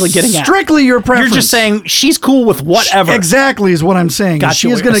you're basically getting at. Strictly your preference. You're just saying she's cool with whatever. Exactly is what I'm saying. Gotcha. She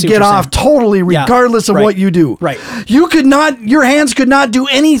is going to get off totally regardless of what you do. Right. Your hands could not do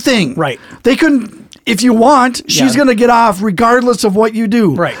anything. Right. They couldn't, if you want, she's going to get off regardless of what you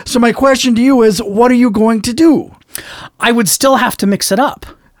do. Right. So my question to you is, what are you going to do? I would still have to mix it up.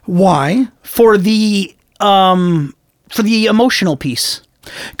 Why? For the emotional piece.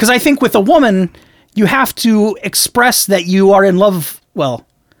 Because I think with a woman, you have to express that you are in love,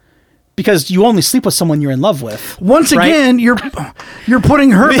 because you only sleep with someone you're in love with. Once again, you're putting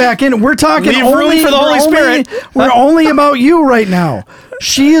her back in. We're talking only for the Holy Spirit. We're only about you right now.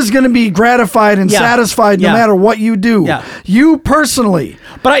 She is going to be gratified and satisfied no matter what you do. Yeah. You personally.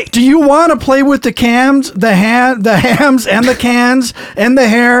 But do you want to play with the hams and the cans and the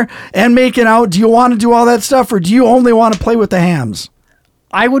hair and making out? Do you want to do all that stuff, or do you only want to play with the hams?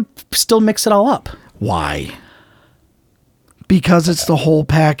 I would still mix it all up. Why? Because it's the whole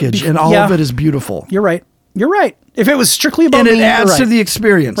package and all of it is beautiful. You're right. If it was strictly about me, and it adds to the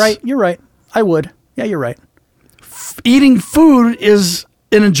experience. Right. You're right. I would. Yeah, you're right. Eating food is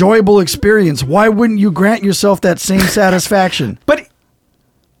an enjoyable experience. Why wouldn't you grant yourself that same satisfaction? But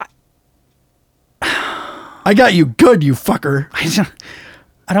I got you good, you fucker.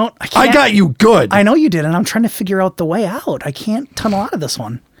 I got you good. I know you did, and I'm trying to figure out the way out. I can't tunnel out of this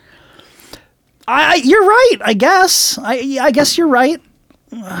one. You're right, I guess. I guess you're right.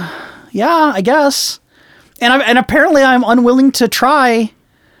 Yeah, I guess. And apparently I'm unwilling to try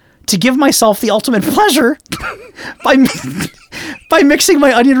to give myself the ultimate pleasure by mixing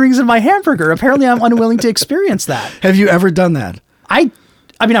my onion rings and my hamburger. Apparently I'm unwilling to experience that. Have you ever done that? I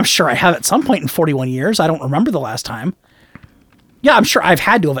mean, I'm sure I have at some point in 41 years. I don't remember the last time. Yeah, I'm sure I've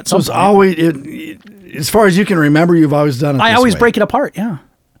had to have at some point. Always, as far as you can remember, you've always done it. I always break it apart. Yeah,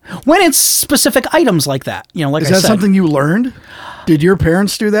 when it's specific items like that, like I said. Is that something you learned? Did your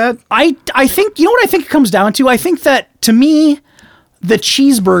parents do that? I think what I think it comes down to. I think that to me, the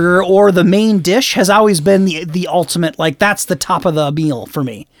cheeseburger or the main dish has always been the ultimate. Like that's the top of the meal for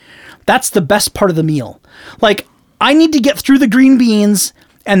me. That's the best part of the meal. Like I need to get through the green beans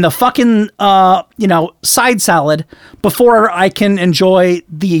and the fucking, side salad before I can enjoy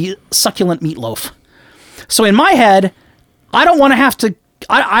the succulent meatloaf. So in my head, I don't want to have to,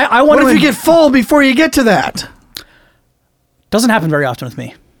 I want to... What if you get full before you get to that? Doesn't happen very often with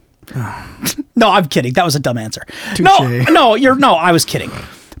me. No, I'm kidding. That was a dumb answer. Touché. No, I was kidding.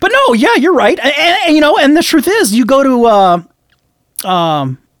 But no, yeah, you're right. And the truth is, you go to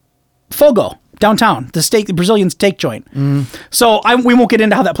Fogo downtown, the Brazilian steak joint. So we won't get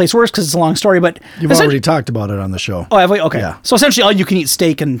into how that place works because it's a long story, but You've already talked about it on the show. Oh, have we? Okay. Yeah. So essentially all you can eat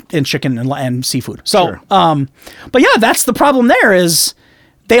steak and chicken and seafood. So, Sure. but yeah, that's the problem there is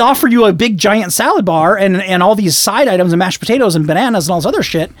they offer you a big giant salad bar and all these side items and mashed potatoes and bananas and all this other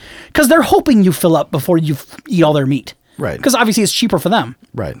shit because they're hoping you fill up before you eat all their meat. Right. Because obviously it's cheaper for them.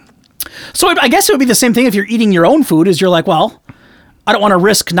 Right. So I guess it would be the same thing if you're eating your own food is you're like, well, I don't want to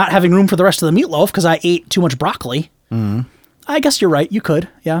risk not having room for the rest of the meatloaf because I ate too much broccoli. I guess you're right. You could.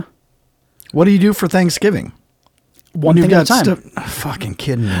 Yeah. What do you do for Thanksgiving? One thing at a time. Fucking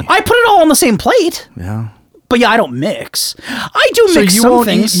kidding me. I put it all on the same plate. Yeah. But yeah, I don't mix. I do mix some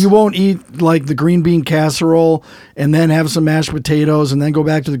things. You won't eat like the green bean casserole and then have some mashed potatoes and then go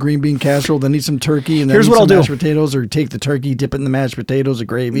back to the green bean casserole, then eat some turkey and then Here's eat what some I'll do. mashed potatoes, or take the turkey, dip it in the mashed potatoes or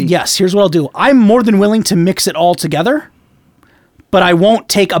gravy. Yes, here's what I'll do. I'm more than willing to mix it all together, but I won't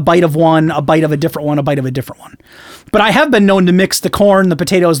take a bite of one, a bite of a different one, a bite of a different one. But I have been known to mix the corn, the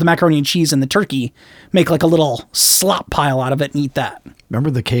potatoes, the macaroni and cheese, and the turkey, make like a little slop pile out of it and eat that. Remember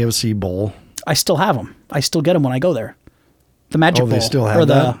the KFC bowl? I still have them. I still get them when I go there. The Magic Bowl. They still have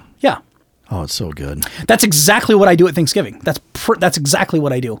that? Yeah. Oh, it's so good. That's exactly what I do at Thanksgiving. That's exactly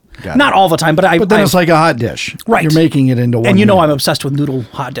what I do. Got Not it. all the time, but But then it's like a hot dish. Right. You're making it into one. and you know meal. I'm obsessed with noodle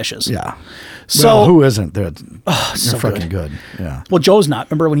hot dishes. Yeah. So Well, who isn't? They're so fucking good. Yeah. Well, Joe's not.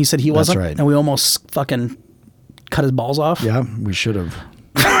 Remember when he said he wasn't? right. And we almost fucking cut his balls off? Yeah, we should have.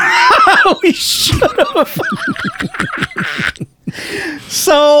 We should have.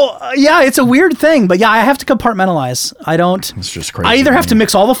 So, yeah, it's a weird thing. But yeah, I have to compartmentalize. I don't. It's just crazy. I either have to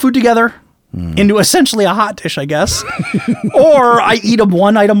mix all the food together into essentially a hot dish, I guess, or I eat them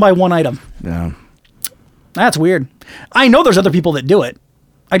one item by one item. Yeah. That's weird. I know there's other people that do it.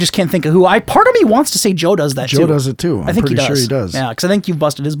 I just can't think of who. Part of me wants to say Joe does that too. Joe does it too. I think pretty he does. sure he does. Yeah, because I think you've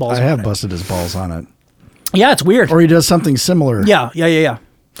busted his balls. I on have it. busted his balls on it. Yeah, it's weird. Or he does something similar. Yeah.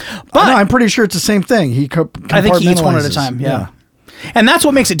 But no, I'm pretty sure it's the same thing. I think he eats one at a time. Yeah. And that's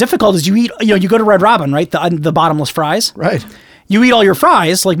what makes it difficult is you go to Red Robin, right? The bottomless fries. Right. You eat all your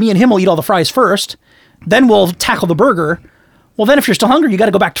fries. Like me and him will eat all the fries first. Then we'll tackle the burger. Well, then if you're still hungry, you got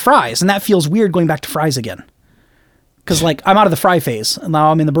to go back to fries. And that feels weird going back to fries again. Because like I'm out of the fry phase and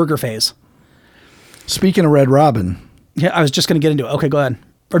now I'm in the burger phase. Speaking of Red Robin. Yeah, I was just going to get into it. Okay, go ahead.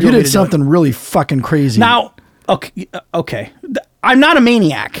 Or do You want me did to do it? something really fucking crazy. Now, okay. I'm not a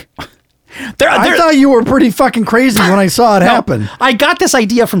maniac. I thought you were pretty fucking crazy when I saw it happen. I got this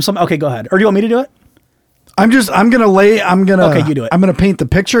idea from some. Okay, go ahead. Or do you want me to do it? Okay, you do it. I'm gonna paint the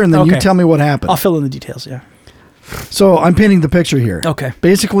picture and then you Okay. tell me what happened. I'll fill in the details. Yeah. So I'm painting the picture here. Okay.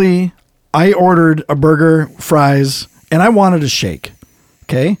 Basically, I ordered a burger, fries, and I wanted a shake.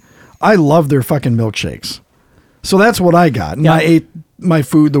 Okay. I love their fucking milkshakes. So that's what I got. And Yeah. I ate my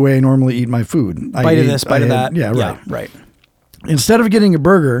food the way I normally eat my food. Bite of this, bite of that. Yeah, right. Right. Instead of getting a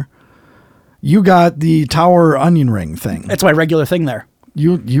burger, you got the Tower onion ring thing. It's my regular thing there.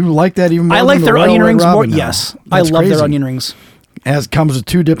 You like that even more? I like than the their Royal onion Red rings more. Robin now. Yes, That's I love crazy. their onion rings. As comes with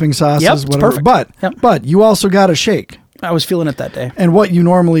 2 dipping sauces, Yep, it's whatever. perfect. Yep. But you also got a shake. I was feeling it that day. And what you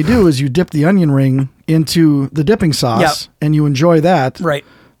normally do is you dip the onion ring into the dipping sauce Yep. and you enjoy that. Right.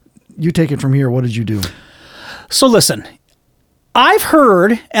 You take it from here. What did you do? So listen, I've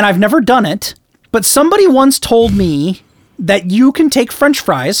heard, and I've never done it, but somebody once told me that you can take French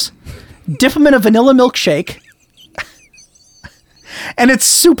fries, dip them in a vanilla milkshake, and it's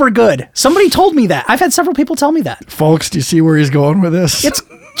super good. Somebody told me that. I've had several people tell me that. Folks, do you see where he's going with this? It's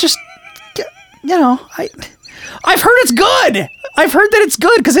just, I've heard it's good. I've heard that it's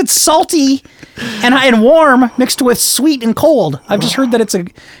good because it's salty and warm mixed with sweet and cold. I've just heard that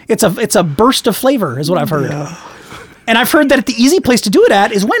it's a burst of flavor is what I've heard. Yeah. And I've heard that the easy place to do it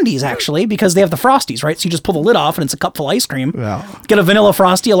at is Wendy's actually because they have the Frosties, right? So you just pull the lid off and it's a cup full of ice cream. Yeah. Get a vanilla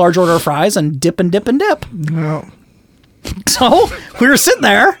Frosty, a large order of fries, and dip and dip and dip. No. So we were sitting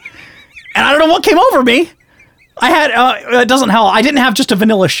there, and I don't know what came over me. I had it doesn't help. I didn't have just a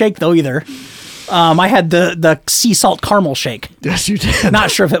vanilla shake though either. I had the sea salt caramel shake. Yes, you did.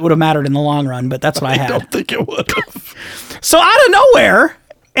 Not sure if it would have mattered in the long run, but that's what I had. I don't think it would have. So out of nowhere,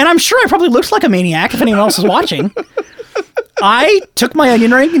 and I'm sure I probably looked like a maniac if anyone else was watching, I took my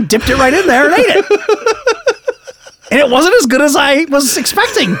onion ring and dipped it right in there and ate it. And it wasn't as good as I was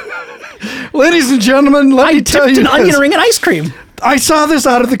expecting. Ladies and gentlemen, let me tell you an this. onion ring and ice cream. I saw this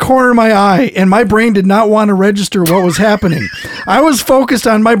out of the corner of my eye, and my brain did not want to register what was happening. I was focused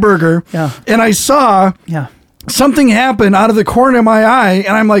on my burger, Yeah. and I saw something happen out of the corner of my eye,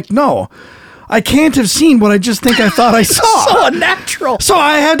 and I'm like, no, I can't have seen what I just think I thought I saw. So unnatural. So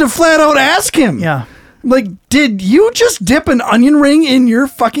I had to flat out ask him. Yeah. Like, did you just dip an onion ring in your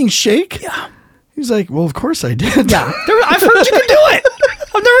fucking shake? Yeah. He's like, well, of course I did. Yeah, I've heard you can do it.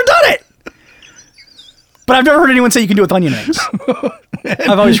 I've never done it. But I've never heard anyone say you can do it with onion rings.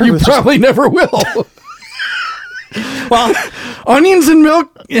 I've always heard You probably never will. Well, onions and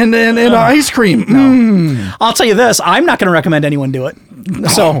milk and ice cream. No. I'll tell you this. I'm not going to recommend anyone do it. No.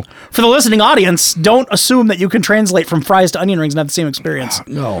 So for the listening audience, don't assume that you can translate from fries to onion rings and have the same experience.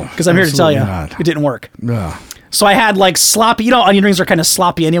 No. Because I'm here to tell you, not. it didn't work. No. So I had like sloppy, onion rings are kind of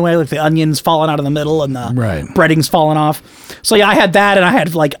sloppy anyway, like the onions falling out of the middle and the breading's falling off. So yeah, I had that and I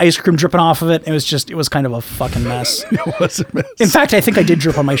had like ice cream dripping off of it. It was kind of a fucking mess. It was a mess. In fact, I think I did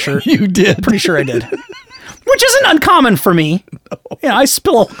drip on my shirt. You did. Pretty sure I did. Which isn't uncommon for me. No. I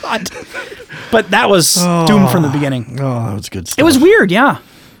spill a lot. But that was doomed from the beginning. Oh, that was good stuff. It was weird, yeah.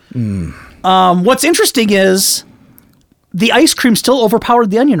 What's interesting is the ice cream still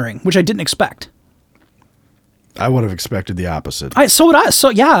overpowered the onion ring, which I didn't expect. I would have expected the opposite. So would I. So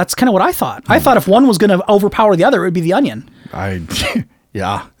yeah, that's kind of what I thought. I thought if one was going to overpower the other, it would be the onion.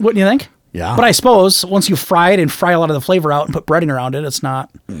 Yeah. Wouldn't you think? Yeah. But I suppose once you fry it and fry a lot of the flavor out and put breading around it, it's not.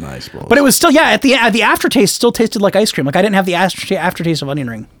 I suppose. But it was still, yeah, the aftertaste still tasted like ice cream. Like I didn't have the aftertaste of onion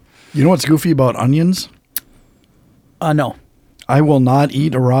ring. You know what's goofy about onions? No. I will not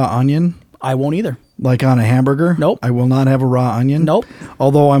eat a raw onion. I won't either. Like on a hamburger? Nope. I will not have a raw onion? Nope.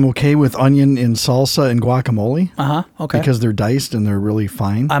 Although I'm okay with onion in salsa and guacamole. Okay. Because they're diced and they're really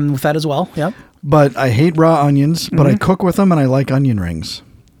fine. I'm with that as well, yep. But I hate raw onions, but I cook with them and I like onion rings.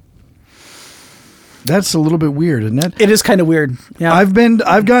 That's a little bit weird, isn't it? It is kind of weird. Yeah. I've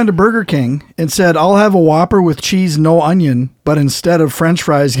gone to Burger King and said, I'll have a Whopper with cheese, no onion, but instead of French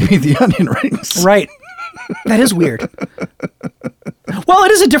fries, give me the onion rings. Right. That is weird. Well,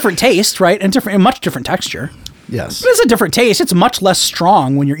 it is a different taste, right? And a much different texture. Yes. It is a different taste. It's much less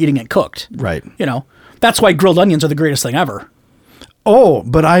strong when you're eating it cooked. Right. That's why grilled onions are the greatest thing ever. Oh,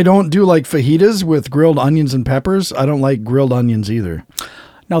 but I don't do like fajitas with grilled onions and peppers. I don't like grilled onions either.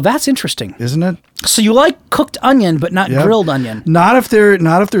 Now that's interesting. Isn't it? So you like cooked onion, but not grilled onion. Not if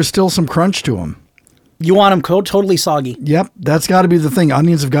there's still some crunch to them. You want them totally soggy. Yep, that's got to be the thing.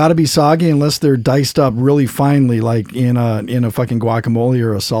 Onions have got to be soggy unless they're diced up really finely, like in a fucking guacamole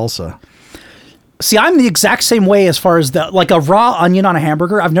or a salsa. See, I'm the exact same way as far as like a raw onion on a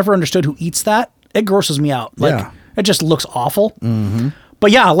hamburger. I've never understood who eats that. It grosses me out. Like it just looks awful. Mm-hmm.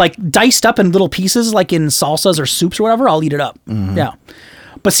 But yeah, like diced up in little pieces, like in salsas or soups or whatever, I'll eat it up. Mm-hmm. Yeah.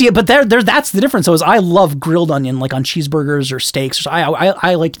 But see, that's the difference. I love grilled onion, like on cheeseburgers or steaks.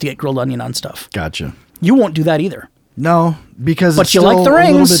 I like to get grilled onion on stuff. Gotcha. You won't do that either. No, because it's you still like the a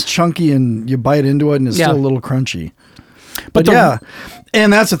rings. little bit chunky and you bite into it and it's still a little crunchy. But yeah.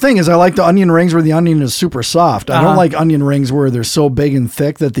 And that's the thing is I like the onion rings where the onion is super soft. I don't like onion rings where they're so big and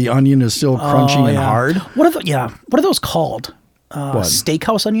thick that the onion is still crunchy and hard. What are those called?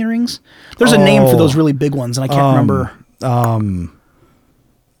 Steakhouse onion rings? There's a name for those really big ones and I can't remember.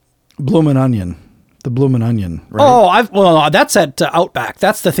 Bloomin' onion. The bloomin' onion, right? Oh, that's at Outback.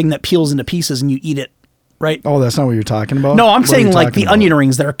 That's the thing that peels into pieces and you eat it, right? Oh, that's not what you're talking about? No, I'm saying like the onion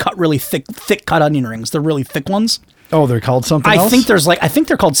rings that are cut really thick cut onion rings. They're really thick ones. Oh, they're called something else? I think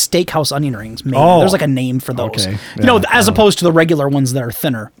they're called steakhouse onion rings. Maybe. Oh. There's like a name for those. Okay. As opposed to the regular ones that are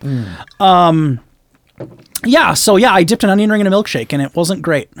thinner. I dipped an onion ring in a milkshake and it wasn't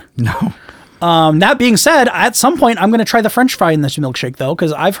great. No. That being said, at some point I'm going to try the French fry in this milkshake though,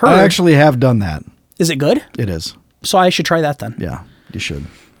 because I've heard. I actually have done that. Is it good? It is. So I should try that then. Yeah, you should.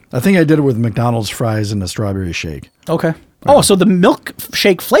 I think I did it with McDonald's fries and the strawberry shake. Okay. Oh, so the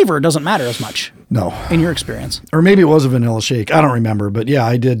milkshake flavor doesn't matter as much. No. In your experience. Or maybe it was a vanilla shake. I don't remember, but yeah,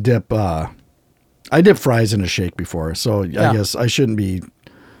 I did dip fries in a shake before. So I guess I shouldn't be.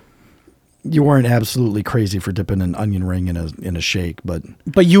 You weren't absolutely crazy for dipping an onion ring in a shake, but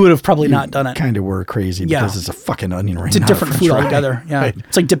you would have probably not done it. Kind of were crazy because it's a fucking onion ring. It's a different food altogether. Yeah, right.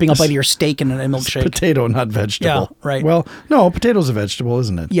 It's like dipping a bite of your steak in a milkshake. Potato, not vegetable. Yeah, right. Well, no, potato's a vegetable,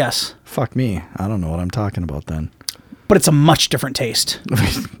 isn't it? Yes. Fuck me. I don't know what I'm talking about then. But it's a much different taste.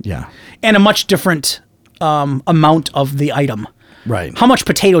 Yeah. And a much different amount of the item. Right. How much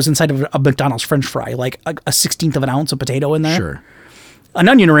potatoes inside of a McDonald's French fry? Like a 1/16 of an ounce of potato in there? Sure. An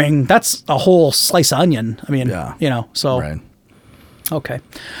onion ring, that's a whole slice of onion. I mean, so. Right. Okay.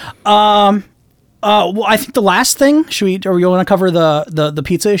 Well, I think the last thing, are we going to cover the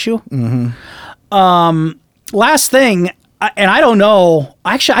pizza issue? Mm-hmm. Last thing, and I don't know,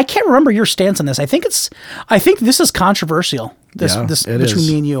 actually, I can't remember your stance on this. I think this is controversial, this between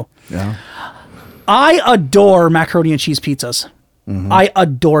me and you. Yeah. I adore macaroni and cheese pizzas. Mm-hmm. I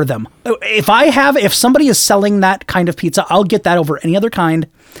adore them. If somebody is selling that kind of pizza, I'll get that over any other kind.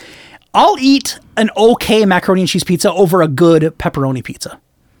 I'll eat an okay macaroni and cheese pizza over a good pepperoni pizza.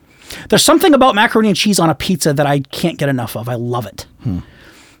 There's something about macaroni and cheese on a pizza that I can't get enough of. I love it.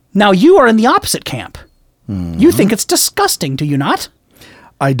 Now, you are in the opposite camp. You think it's disgusting, do you not?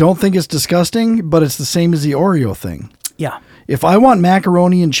 I don't think it's disgusting, but it's the same as the Oreo thing. Yeah. If I want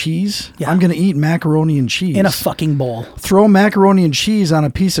macaroni and cheese, Yeah. I'm going to eat macaroni and cheese. In a fucking bowl. Throw macaroni and cheese on a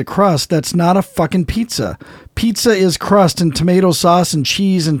piece of crust. That's not a fucking pizza. Pizza is crust and tomato sauce and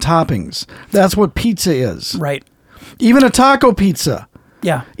cheese and toppings. That's what pizza is. Right. Even a taco pizza.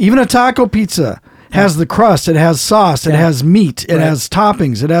 Yeah. Even a taco pizza has the crust. It has sauce. It Yeah. has meat. It Right. has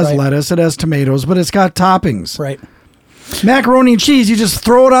toppings. It has Right. lettuce. It has tomatoes, but it's got toppings. Right. Macaroni and cheese, you just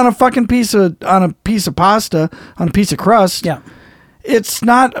throw it on a fucking piece of pasta, on a piece of crust. Yeah. It's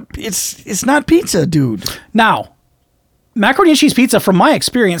not pizza, dude. Now, macaroni and cheese pizza, from my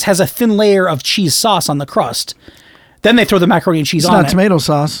experience, has a thin layer of cheese sauce on the crust. Then they throw the macaroni and cheese It's on not it. tomato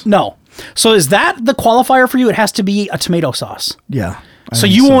sauce. No. So is that the qualifier for you? It has to be a tomato sauce. Yeah. I So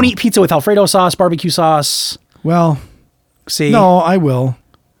think you won't eat pizza with Alfredo sauce, barbecue sauce. Well, See? no, I will.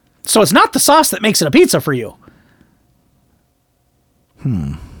 So it's not the sauce that makes it a pizza for you.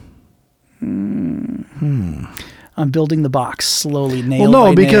 I'm building the box slowly, nail Well, no,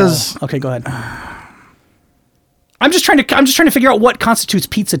 by because- nail. Okay, go ahead. I'm just trying to figure out what constitutes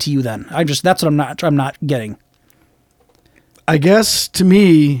pizza to you. Then that's what I'm not getting. I guess to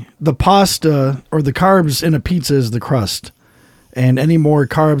me, the pasta or the carbs in a pizza is the crust, and any more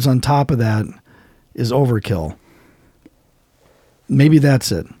carbs on top of that is overkill. Maybe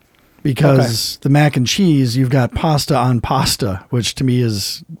that's it. Because the mac and cheese, you've got pasta on pasta, which to me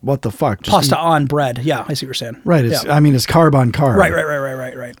is what the fuck. Just Pasta on bread. Yeah, I see what you're saying. Right. It's, Yeah. I mean, it's carb on carb.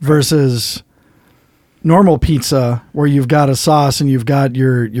 Right. Versus normal pizza where you've got a sauce and you've got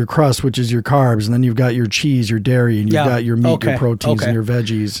your crust, which is your carbs, and then you've got your cheese, your dairy, and you've got your meat, your proteins, and your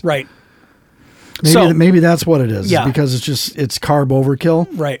veggies. Right. Maybe that's what it is. Yeah. Because it's carb overkill.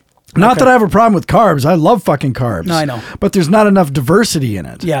 Right. Not that I have a problem with carbs. I love fucking carbs. No, I know. But there's not enough diversity in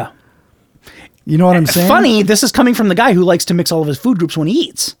it. Yeah. You know what I'm saying? Funny, this is coming from the guy who likes to mix all of his food groups when he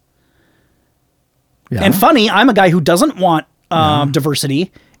eats. Yeah. And funny, I'm a guy who doesn't want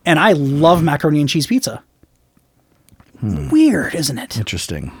diversity, and I love macaroni and cheese pizza. Weird, isn't it?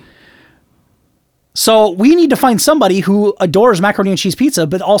 Interesting. So we need to find somebody who adores macaroni and cheese pizza,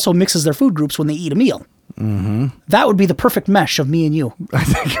 but also mixes their food groups when they eat a meal. Mm-hmm. That would be the perfect mesh of me and you, I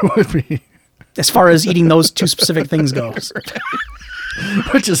think it would be. as far as eating those two specific things goes.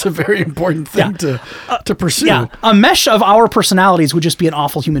 Which is a very important thing to pursue. Yeah, a mesh of our personalities would just be an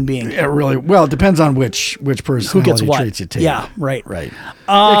awful human being. It really, well, it depends on which personality Who gets what? traits you take. Yeah, right. Right. It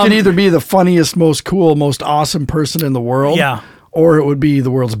can either be the funniest, most cool, most awesome person in the world. Yeah. Or it would be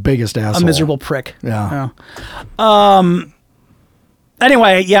the world's biggest asshole. A miserable prick. Yeah.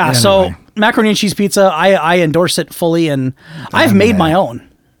 Anyway, Anyway. so macaroni and cheese pizza, I endorse it fully, and I've made my own.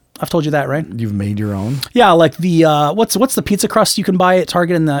 I've told you that, right? You've made your own? Yeah, like the what's the pizza crust you can buy at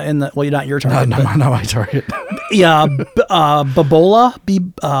Target in the well, not your Target. No, I target. Yeah, Babola.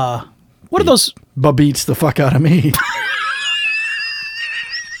 What are those? Beats the fuck out of me.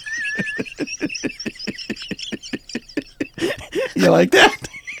 You like that?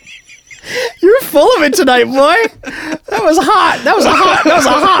 You're full of it tonight, boy. That was hot. That was a hot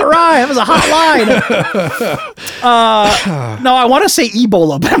ride. That was a hot line. No, I want to say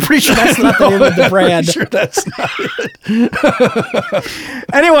Ebola, but I'm pretty sure that's not the name of the brand. Sure, that's not it.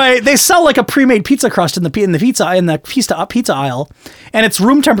 Anyway, they sell like a pre-made pizza crust in the pizza aisle, and it's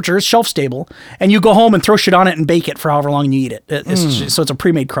room temperature, it's shelf stable, and you go home and throw shit on it and bake it for however long you eat it. So it's a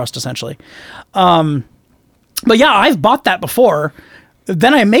pre-made crust essentially. But yeah, I've bought that before.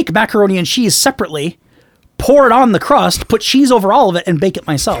 Then I make macaroni and cheese separately, pour it on the crust, put cheese over all of it, and bake it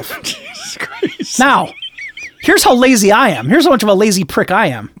myself. Jesus Christ. Now, here's how lazy I am. Here's how much of a lazy prick I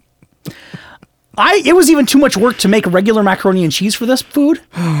am. It was even too much work to make regular macaroni and cheese for this food.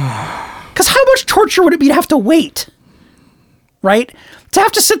 Because how much torture would it be to have to wait? Right? To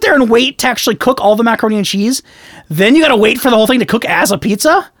have to sit there and wait to actually cook all the macaroni and cheese. Then you got to wait for the whole thing to cook as a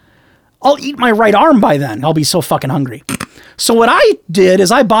pizza? I'll eat my right arm by then. I'll be so fucking hungry. So what I did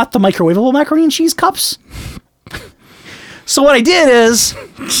is I bought the microwavable macaroni and cheese cups. So what I did is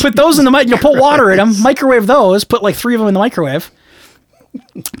put those in the put water in them, microwave those, put like 3 of them in the microwave.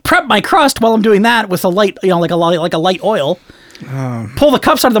 Prep my crust while I'm doing that with a light, like a light oil. Pull the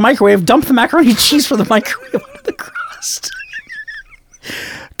cups out of the microwave, dump the macaroni and cheese from the microwave onto the crust.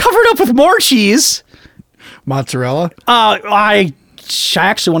 Cover it up with more cheese. Mozzarella? I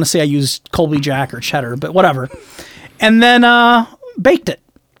actually want to say I used Colby Jack or cheddar, but whatever. And then baked it.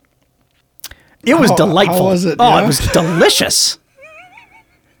 It was delightful. How was it? Oh, Yeah? it was delicious.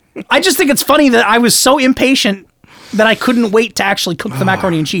 I just think it's funny that I was so impatient that I couldn't wait to actually cook the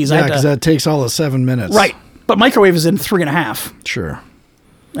macaroni and cheese. I Yeah, had because to, that takes all of 7 minutes. right. But microwave is in 3.5. Sure.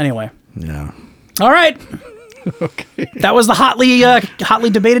 Anyway. Yeah. All right. Okay. That was the hotly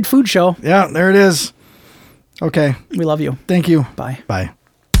debated food show. Yeah, there it is. Okay. We love you. Thank you. Bye. Bye.